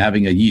and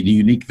having a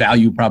unique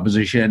value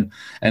proposition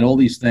and all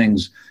these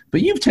things.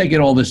 But you've taken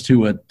all this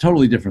to a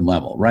totally different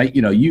level, right?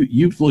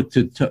 You've looked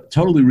to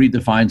totally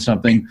redefine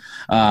something.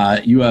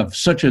 You have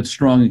such a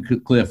strong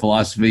and clear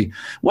philosophy.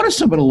 What are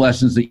some of the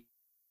lessons that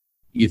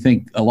you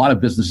think a lot of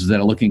businesses that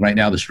are looking right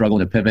now, they're struggling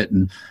to pivot,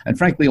 and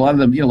frankly, a lot of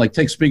them, like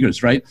take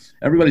speakers, right?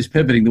 Everybody's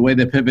pivoting. The way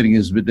they're pivoting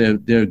is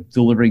they're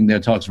delivering their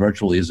talks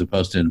virtually as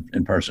opposed to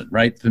in person,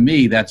 right? For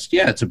me,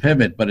 it's a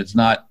pivot, but it's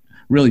not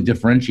really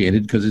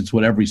differentiated because it's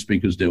what every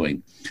speaker's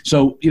doing.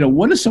 So,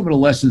 what are some of the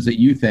lessons that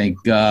you think,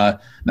 not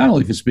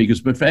only for speakers,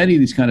 but for any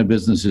of these kind of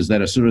businesses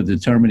that are sort of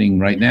determining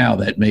right now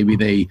that maybe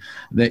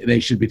they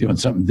should be doing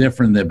something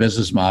different in their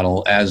business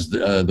model as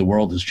the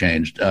world has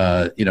changed?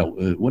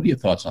 What are your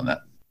thoughts on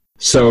that?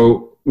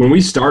 So when we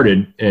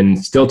started,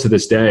 and still to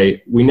this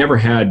day, we never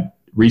had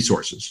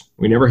resources.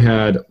 We never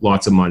had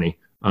lots of money.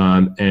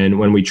 And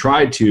when we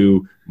tried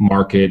to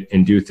market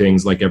and do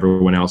things like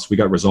everyone else, we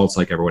got results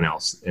like everyone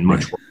else and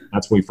much worse.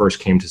 That's when we first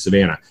came to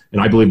Savannah.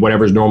 And I believe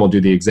whatever's normal,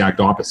 do the exact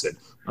opposite.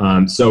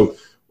 So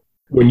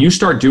when you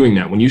start doing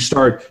that, when you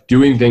start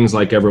doing things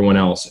like everyone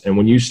else, and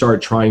when you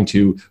start trying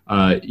to,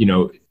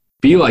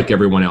 be like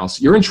everyone else,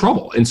 you're in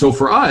trouble. And so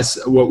for us,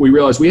 what we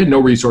realized, we had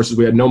no resources,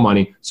 we had no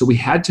money, so we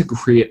had to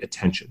create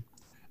attention.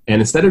 And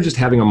instead of just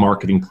having a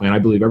marketing plan, I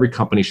believe every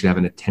company should have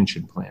an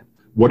attention plan.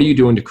 What are you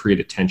doing to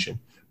create attention?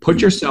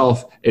 Put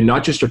yourself in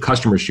not just your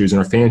customer's shoes and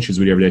our fan shoes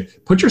we do every day,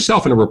 put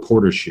yourself in a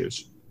reporter's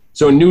shoes.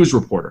 So a news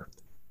reporter,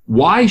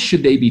 why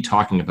should they be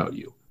talking about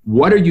you?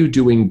 What are you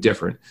doing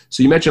different?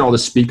 So you mentioned all the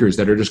speakers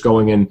that are just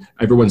going in,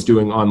 everyone's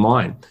doing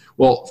online.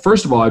 Well,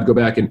 first of all, I'd go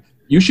back and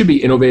you should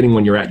be innovating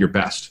when you're at your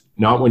best,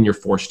 not when you're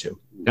forced to.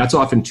 That's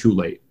often too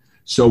late.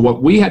 So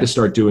what we had to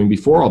start doing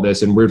before all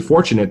this, and we're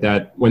fortunate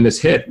that when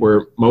this hit,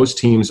 where most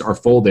teams are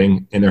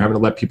folding and they're having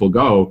to let people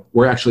go,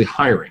 we're actually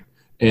hiring.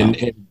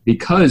 And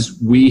because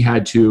we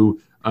had to,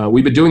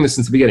 we've been doing this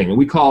since the beginning, and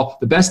we call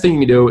the best thing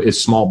you do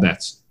is small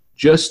bets.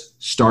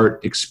 Just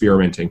start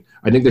experimenting.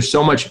 I think there's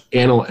so much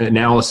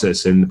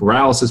analysis and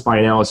paralysis by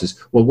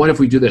analysis. Well, what if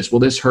we do this? Will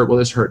this hurt? Will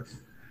this hurt?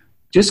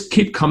 Just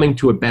keep coming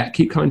to bat.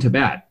 Keep coming to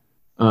bat.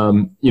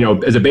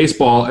 As a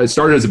baseball, I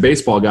started as a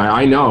baseball guy.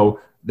 I know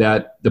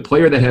that the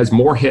player that has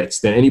more hits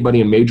than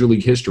anybody in Major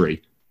League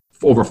history,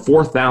 over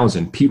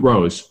 4,000, Pete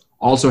Rose,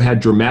 also had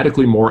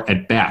dramatically more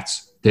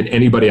at-bats than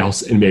anybody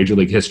else in Major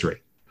League history.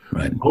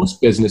 Right.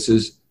 Most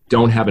businesses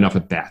don't have enough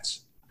at-bats.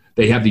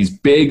 They have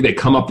they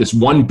come up this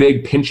one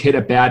big pinch hit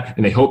at bat,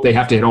 and they hope they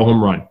have to hit a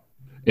home run.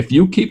 If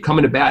you keep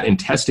coming to bat and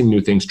testing new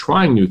things,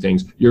 trying new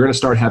things, you're going to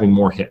start having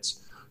more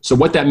hits. So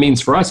what that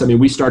means for us,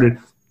 we started,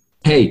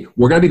 hey,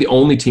 we're going to be the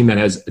only team that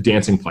has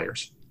dancing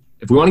players.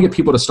 If we want to get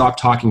people to stop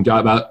talking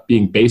about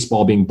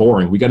baseball being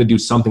boring, we got to do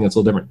something that's a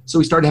little different. So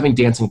we started having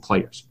dancing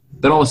players.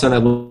 Then all of a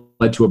sudden that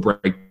led to a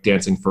break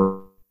dancing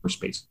for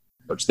space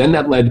coach. Then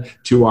that led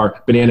to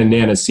our Banana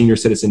Nanas senior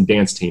citizen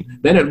dance team.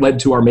 Then it led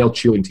to our male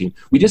cheerleading team.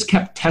 We just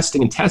kept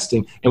testing, and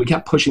we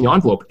kept pushing the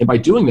envelope. And by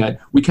doing that,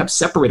 we kept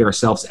separating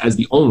ourselves as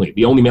the only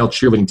male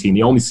cheerleading team,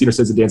 the only senior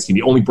citizen dance team,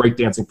 the only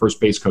breakdancing first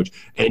base coach.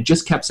 And it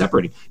just kept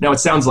separating. Now it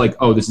sounds like,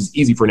 oh, this is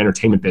easy for an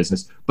entertainment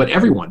business. But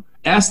everyone,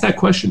 ask that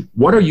question.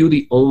 What are you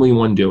the only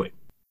one doing?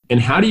 And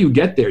how do you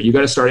get there? You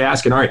got to start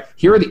asking, all right,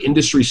 here are the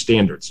industry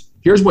standards.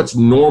 Here's what's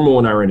normal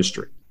in our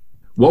industry.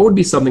 What would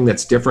be something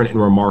that's different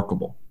and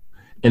remarkable?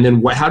 And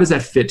then how does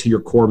that fit to your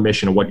core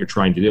mission of what you're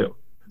trying to do?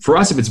 For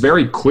us, if it's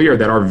very clear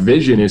that our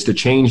vision is to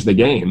change the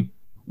game,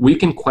 we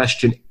can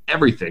question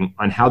everything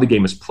on how the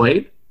game is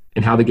played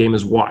and how the game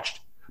is watched.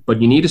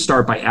 But you need to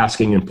start by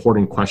asking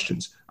important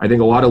questions. I think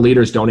a lot of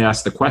leaders don't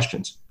ask the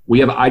questions. We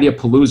have Idea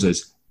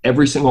Paloozas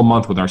every single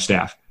month with our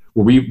staff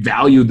where we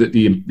value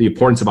the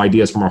importance of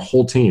ideas from our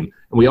whole team.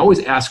 And we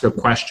always ask a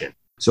question.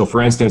 So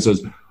for instance,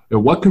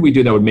 what could we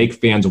do that would make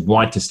fans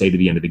want to stay to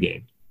the end of the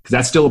game? Because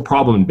that's still a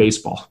problem in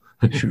baseball.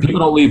 Sure. People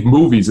don't leave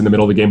movies in the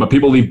middle of the game, but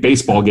people leave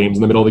baseball games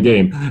in the middle of the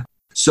game.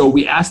 So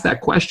we ask that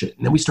question,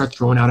 and then we start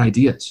throwing out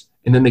ideas.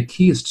 And then the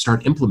key is to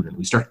start implementing.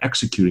 We start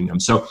executing them.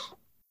 So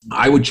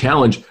I would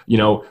challenge,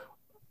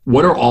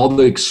 what are all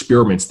the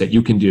experiments that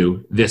you can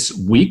do this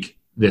week,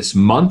 this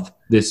month,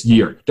 this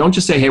year? Don't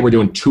just say, hey, we're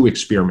doing 2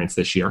 experiments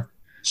this year.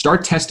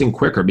 Start testing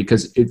quicker,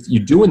 because if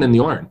you do and then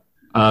you learn.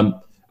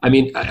 I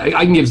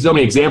can give so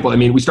many examples.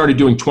 We started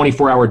doing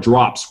 24-hour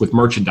drops with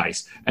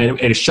merchandise, and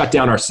it shut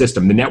down our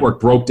system. The network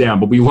broke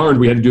down, but we learned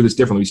we had to do this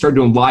differently. We started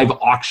doing live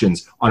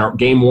auctions on our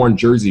game-worn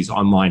jerseys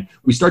online.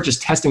 We start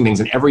just testing things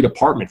in every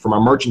department, from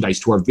our merchandise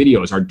to our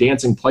videos, our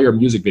dancing player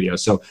music videos.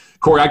 So,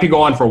 Corey, I could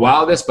go on for a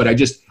while with this, but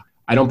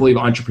I don't believe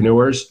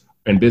entrepreneurs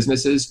and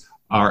businesses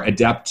are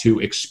adept to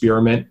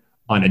experiment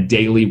on a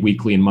daily,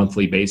 weekly, and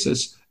monthly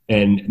basis,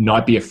 and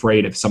not be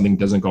afraid if something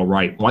doesn't go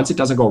right. Once it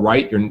doesn't go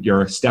right,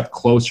 you're a step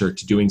closer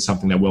to doing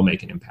something that will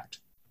make an impact.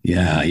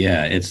 Yeah.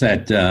 It's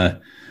that,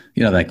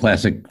 that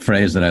classic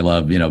phrase that I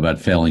love, about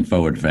failing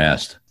forward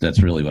fast.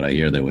 That's really what I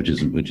hear there, which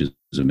is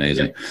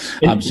amazing.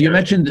 Yeah. So you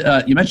mentioned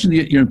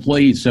your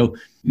employees. So,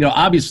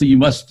 obviously you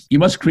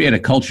must create a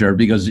culture,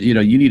 because,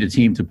 you need a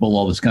team to pull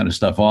all this kind of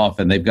stuff off,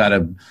 and they've got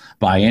to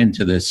buy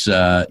into this,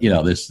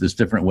 this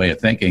different way of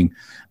thinking.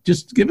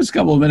 Just give us a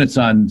couple of minutes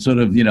on sort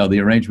of, the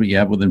arrangement you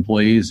have with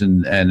employees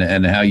and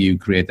how you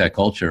create that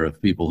culture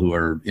of people who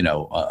are,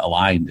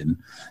 aligned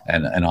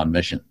and on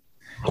mission.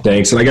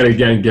 Thanks. And I got to,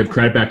 again, give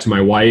credit back to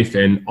my wife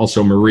and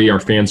also Marie, our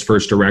Fans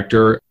First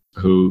director,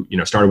 who,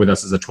 started with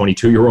us as a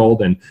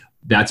 22-year-old. And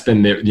that's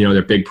been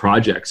their big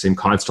projects, and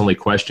constantly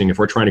questioning, if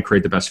we're trying to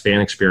create the best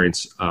fan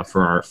experience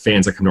for our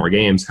fans that come to our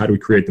games, how do we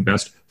create the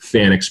best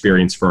fan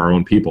experience for our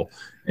own people?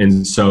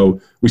 And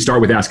so we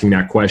start with asking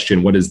that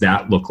question, what does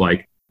that look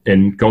like?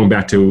 And going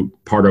back to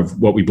part of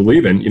what we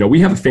believe in,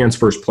 we have a Fans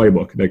First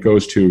playbook that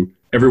goes to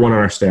everyone on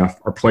our staff,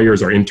 our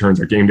players, our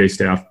interns, our game day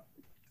staff.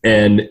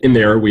 And in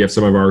there, we have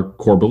some of our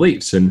core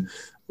beliefs. And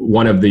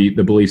one of the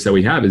beliefs that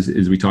we have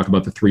is we talk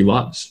about the 3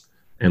 loves.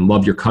 And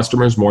love your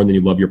customers more than you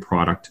love your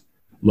product.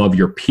 Love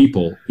your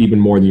people even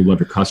more than you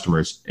love your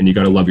customers. And you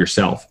got to love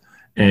yourself.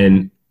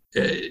 And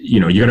you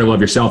got to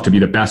love yourself to be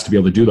the best to be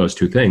able to do those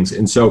two things.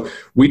 And so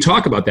we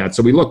talk about that.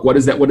 So we look, what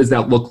does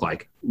that look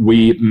like?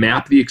 We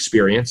map the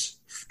experience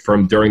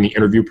from during the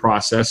interview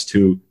process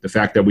to the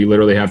fact that we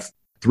literally have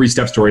 3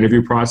 steps to our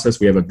interview process.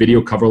 We have a video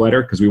cover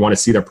letter because we want to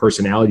see their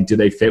personality. Do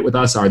they fit with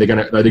us? Are they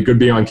good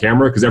being on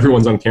camera? Because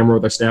everyone's on camera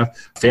with our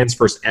staff. Fans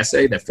first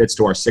essay that fits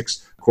to our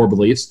 6 core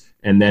beliefs.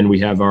 And then we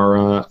have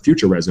our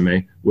future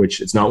resume,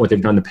 which it's not what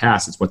they've done in the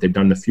past. It's what they've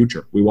done in the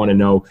future. We want to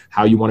know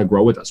how you want to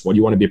grow with us. What do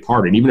you want to be a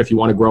part of? And even if you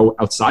want to grow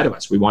outside of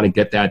us, we want to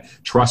get that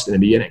trust in the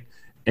beginning.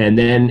 And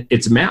then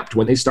it's mapped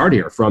when they start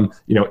here from,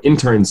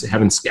 interns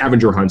having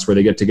scavenger hunts where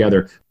they get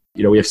together.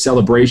 We have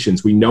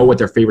celebrations. We know what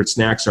their favorite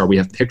snacks are. We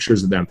have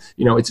pictures of them.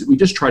 We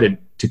just try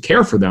to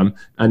care for them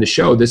and to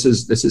show this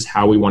is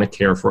how we want to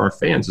care for our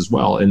fans as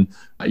well. And,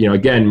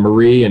 again,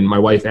 Marie and my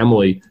wife,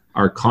 Emily,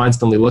 are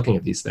constantly looking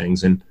at these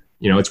things. And,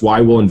 it's why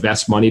we'll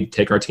invest money to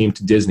take our team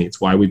to Disney. It's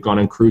why we've gone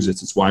on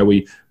cruises. It's why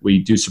we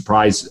do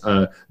surprise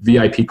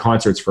VIP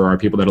concerts for our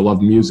people that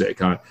love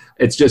music.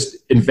 It's just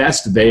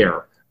invest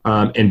there.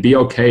 And be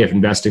okay if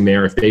investing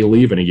there if they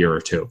leave in a year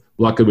or 2.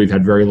 Luckily, we've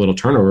had very little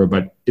turnover,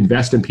 but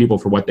invest in people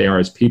for what they are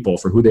as people,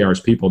 for who they are as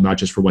people, not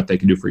just for what they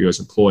can do for you as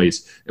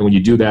employees. And when you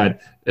do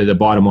that, the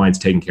bottom line's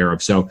taken care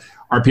of. So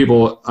our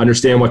people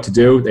understand what to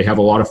do. They have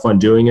a lot of fun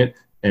doing it.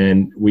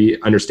 And we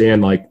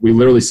understand, we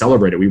literally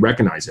celebrate it. We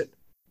recognize it.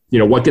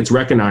 What gets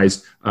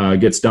recognized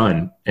gets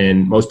done.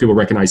 And most people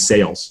recognize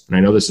sales. And I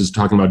know this is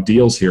talking about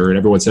deals here. And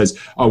everyone says,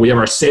 oh, we have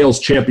our sales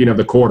champion of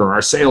the quarter,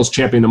 our sales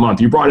champion of the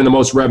month. You brought in the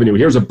most revenue.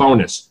 Here's a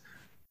bonus.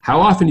 How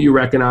often do you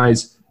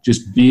recognize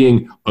just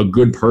being a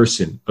good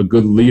person, a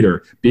good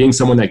leader, being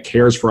someone that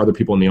cares for other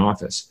people in the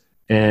office?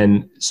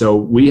 And so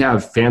we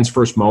have fans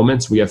first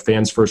moments. We have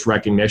fans first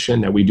recognition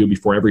that we do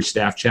before every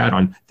staff chat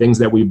on things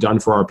that we've done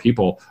for our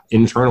people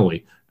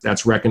internally.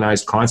 That's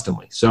recognized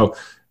constantly. So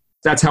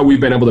that's how we've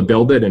been able to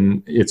build it.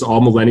 And it's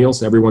all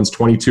millennials. Everyone's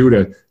 22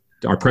 to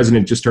our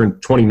president just turned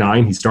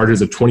 29. He started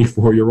as a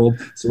 24-year-old.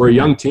 So we're a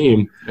young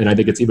team, and I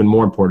think it's even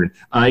more important.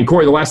 And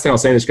Corey, the last thing I'll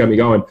say, and this got me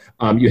going,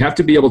 you have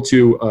to be able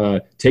to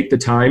take the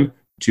time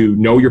to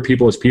know your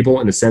people as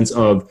people in the sense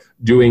of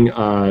doing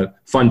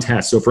fun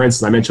tests. So for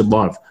instance, I mentioned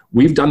love.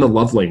 We've done the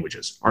love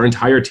languages. Our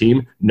entire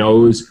team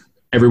knows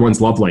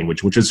everyone's love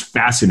language, which is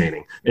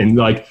fascinating. And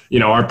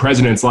our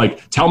president's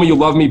like, tell me you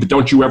love me, but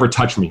don't you ever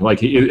touch me.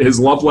 His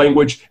love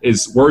language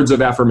is words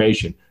of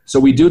affirmation. So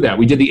we do that.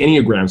 We did the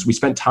Enneagrams. We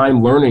spent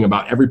time learning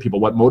about every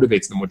people, what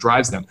motivates them, what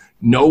drives them.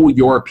 Know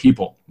your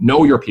people.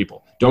 Know your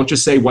people. Don't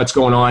just say what's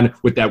going on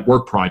with that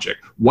work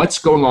project. What's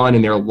going on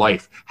in their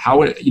life? How,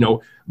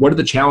 what are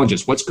the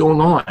challenges? What's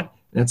going on?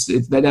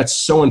 That's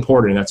so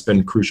important, and that's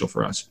been crucial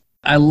for us.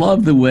 I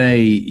love the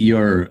way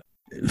your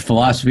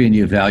philosophy and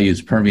your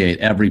values permeate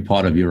every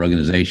part of your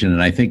organization.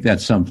 And I think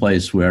that's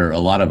someplace where a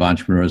lot of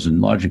entrepreneurs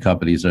and larger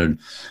companies are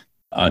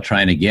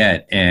trying to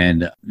get.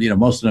 And,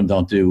 most of them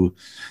don't do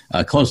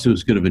close to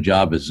as good of a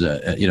job as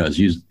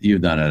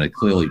you've done at it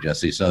clearly,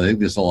 Jesse. So I think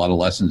there's a lot of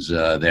lessons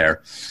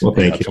there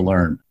to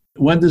learn.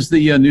 When does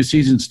the new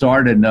season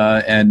start? And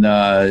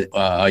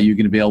are you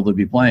going to be able to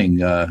be playing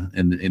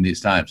in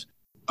these times?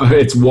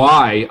 It's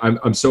why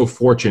I'm so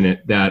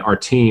fortunate that our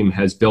team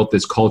has built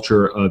this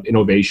culture of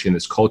innovation,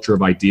 this culture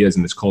of ideas,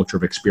 and this culture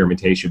of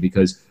experimentation,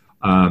 because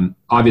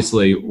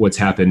obviously what's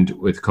happened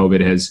with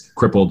COVID has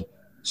crippled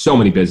so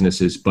many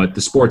businesses, but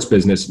the sports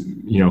business,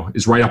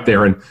 is right up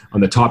there and on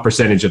the top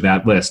percentage of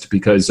that list,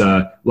 because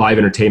live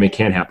entertainment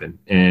can't happen,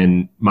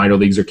 and minor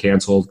leagues are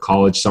canceled,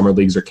 college summer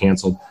leagues are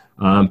canceled,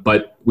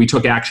 but we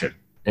took action.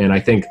 And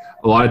I think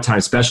a lot of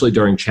times, especially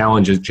during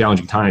challenging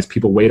times,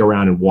 people wait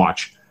around and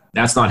watch.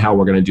 That's not how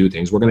we're going to do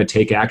things. We're going to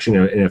take action,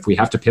 and if we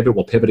have to pivot,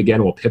 we'll pivot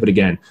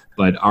again.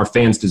 But our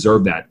fans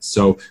deserve that.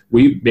 So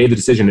we made the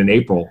decision in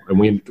April, and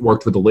we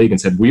worked with the league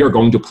and said, we are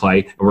going to play,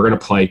 and we're going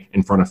to play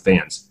in front of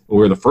fans. And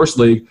we were the first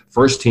league,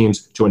 first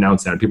teams to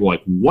announce that. And people were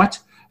like, what?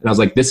 And I was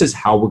like, this is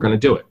how we're going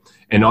to do it.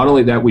 And not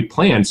only that, we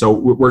planned. So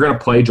we're going to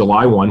play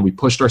July 1. We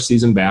pushed our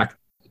season back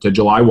to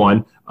July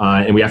 1,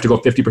 and we have to go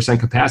 50%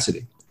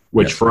 capacity.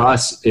 Which for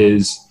us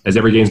is, as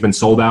every game's been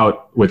sold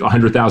out with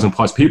 100,000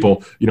 plus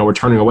people, we're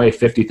turning away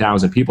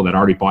 50,000 people that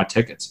already bought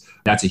tickets.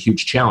 That's a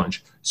huge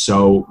challenge.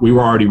 So we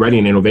were already ready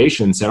in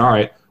innovation and said, all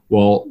right,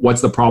 well,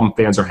 what's the problem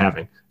fans are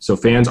having? So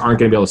fans aren't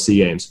going to be able to see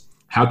games.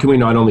 How can we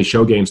not only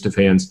show games to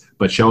fans,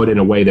 but show it in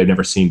a way they've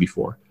never seen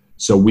before?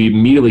 So we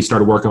immediately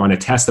started working on a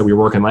test that we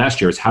were working last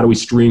year. Is how do we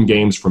stream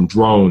games from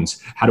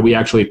drones? How do we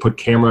actually put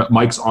camera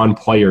mics on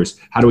players?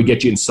 How do we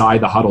get you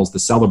inside the huddles, the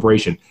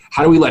celebration?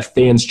 How do we let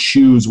fans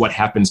choose what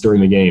happens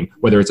during the game,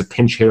 whether it's a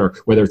pinch hitter,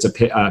 whether it's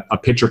a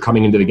pitcher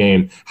coming into the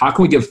game? How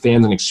can we give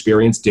fans an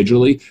experience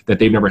digitally that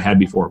they've never had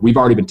before? We've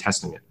already been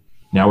testing it.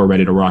 Now we're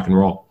ready to rock and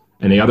roll.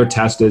 And the other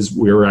test is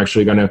we were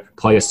actually going to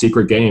play a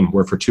secret game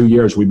where for 2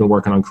 years we've been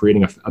working on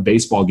creating a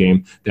baseball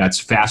game that's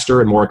faster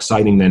and more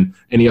exciting than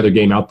any other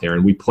game out there.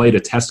 And we played a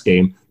test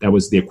game that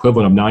was the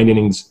equivalent of 9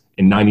 innings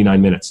in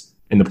 99 minutes.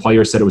 And the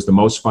players said it was the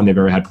most fun they've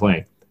ever had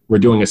playing. We're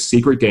doing a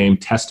secret game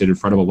tested in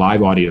front of a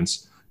live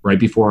audience right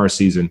before our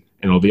season,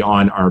 and it'll be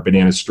on our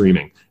Bananas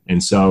streaming.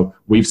 And so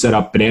we've set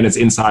up Bananas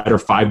Insider,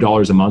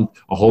 $5 a month,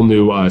 a whole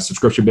new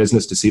subscription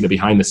business to see the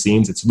behind the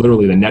scenes. It's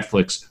literally the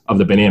Netflix of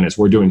the Bananas.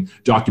 We're doing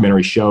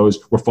documentary shows.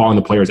 We're following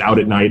the players out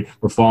at night.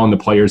 We're following the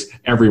players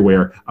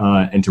everywhere,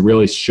 and to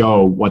really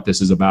show what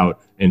this is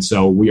about. And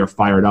so we are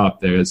fired up.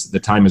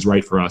 The time is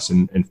right for us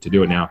and to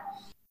do it now.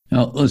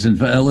 Now, listen,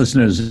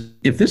 listeners,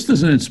 if this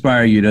doesn't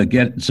inspire you to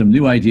get some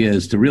new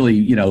ideas, to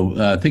really,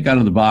 think out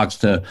of the box,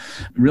 to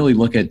really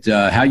look at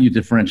how you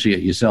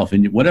differentiate yourself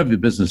in whatever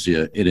business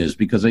it is,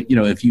 because,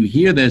 if you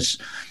hear this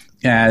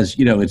as,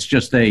 it's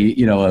just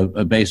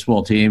a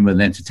baseball team,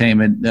 an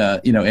entertainment,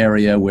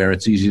 area where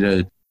it's easy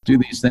to do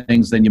these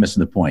things, then you're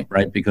missing the point,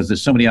 right? Because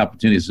there's so many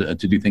opportunities to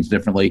do things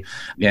differently.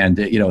 And,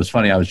 it's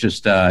funny, I was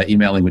just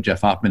emailing with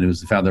Jeff Hoffman,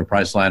 who's the founder of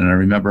Priceline, and I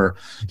remember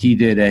he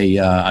did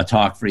a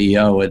talk for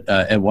EO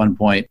at one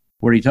point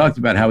where he talked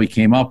about how he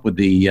came up with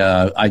the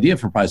idea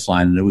for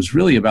Priceline, and it was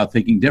really about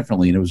thinking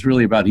differently, and it was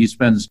really about, he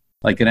spends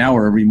like an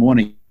hour every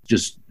morning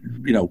just,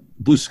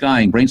 blue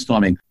skying,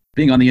 brainstorming,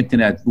 being on the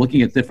internet,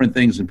 looking at different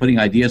things and putting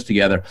ideas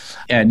together.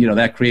 And,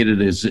 that created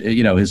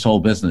his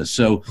whole business.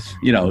 So,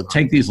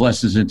 take these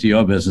lessons into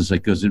your business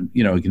because, it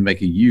can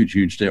make a huge,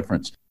 huge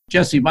difference.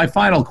 Jesse, my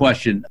final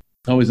question,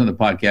 always on the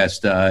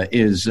podcast,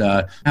 is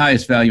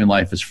highest value in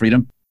life is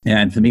freedom.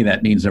 And for me,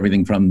 that means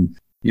everything from,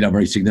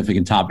 very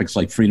significant topics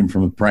like freedom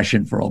from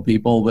oppression for all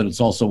people, but it's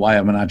also why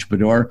I'm an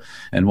entrepreneur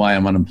and why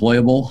I'm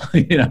unemployable,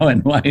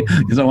 and why,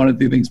 because I want to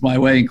do things my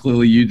way, and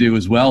clearly you do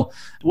as well.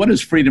 What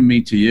does freedom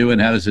mean to you, and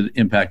how does it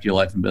impact your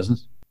life and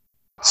business?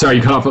 Sorry,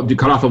 you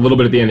cut off a little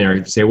bit at the end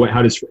there. Say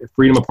how does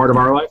freedom a part of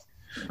our life?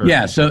 Or?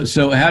 Yeah.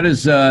 So how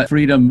does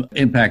freedom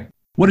impact?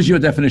 What is your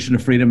definition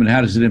of freedom, and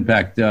how does it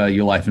impact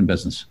your life and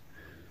business?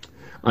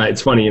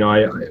 It's funny,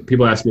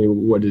 people ask me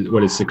what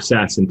is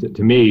success, and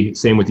to me,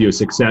 same with you.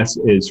 Success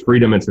is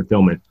freedom and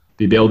fulfillment.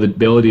 The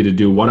ability to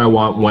do what I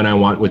want, when I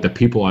want, with the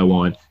people I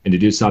want, and to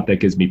do stuff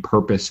that gives me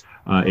purpose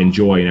and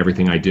joy in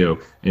everything I do.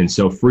 And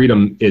so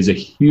freedom is a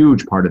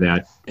huge part of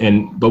that.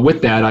 But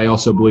with that, I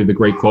also believe the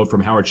great quote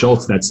from Howard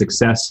Schultz that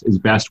success is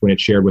best when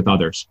it's shared with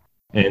others.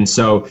 And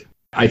so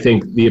I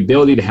think the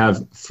ability to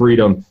have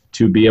freedom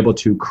to be able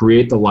to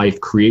create the life,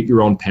 create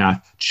your own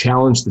path,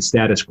 challenge the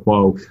status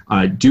quo,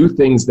 do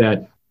things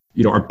that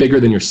are bigger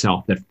than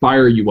yourself, that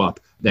fire you up,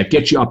 that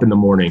get you up in the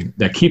morning,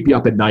 that keep you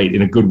up at night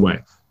in a good way.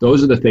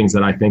 Those are the things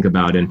that I think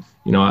about. And,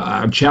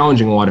 I'm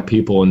challenging a lot of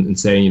people and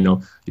saying,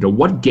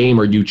 what game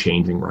are you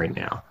changing right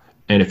now?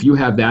 And if you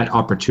have that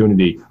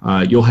opportunity,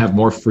 you'll have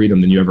more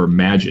freedom than you ever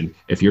imagined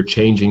if you're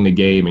changing the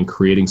game and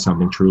creating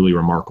something truly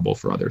remarkable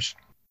for others.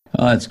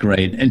 Oh, that's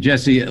great. And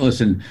Jesse,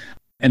 listen,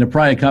 in a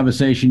prior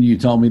conversation, you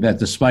told me that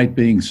despite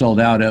being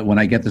sold out, when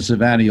I get to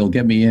Savannah, you'll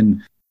get me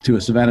in to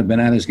a Savannah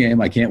Bananas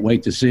game. I can't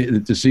wait to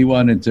see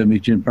one and to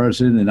meet you in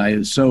person. And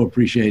I so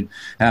appreciate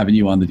having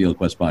you on the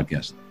DealQuest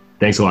podcast.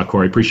 Thanks a lot,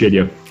 Corey. Appreciate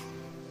you.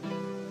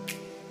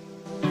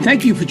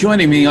 Thank you for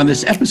joining me on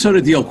this episode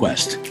of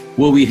DealQuest,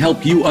 where we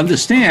help you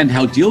understand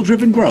how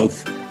deal-driven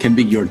growth can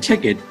be your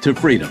ticket to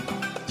freedom.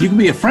 You can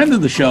be a friend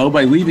of the show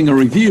by leaving a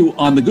review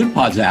on the Good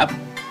Pods app,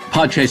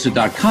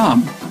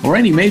 podchaser.com, or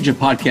any major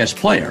podcast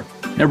player.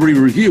 Every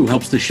review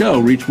helps the show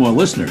reach more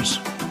listeners.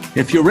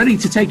 If you're ready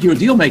to take your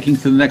deal making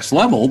to the next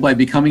level by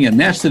becoming a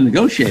master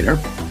negotiator,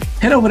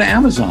 head over to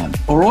Amazon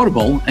or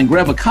Audible and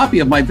grab a copy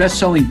of my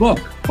best-selling book,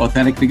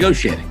 Authentic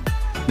Negotiating.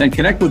 Then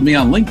connect with me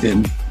on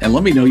LinkedIn and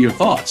let me know your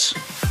thoughts.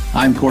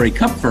 I'm Corey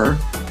Kupfer.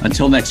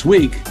 Until next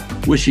week,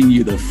 wishing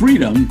you the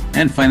freedom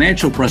and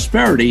financial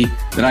prosperity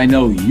that I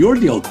know your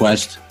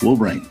DealQuest will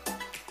bring.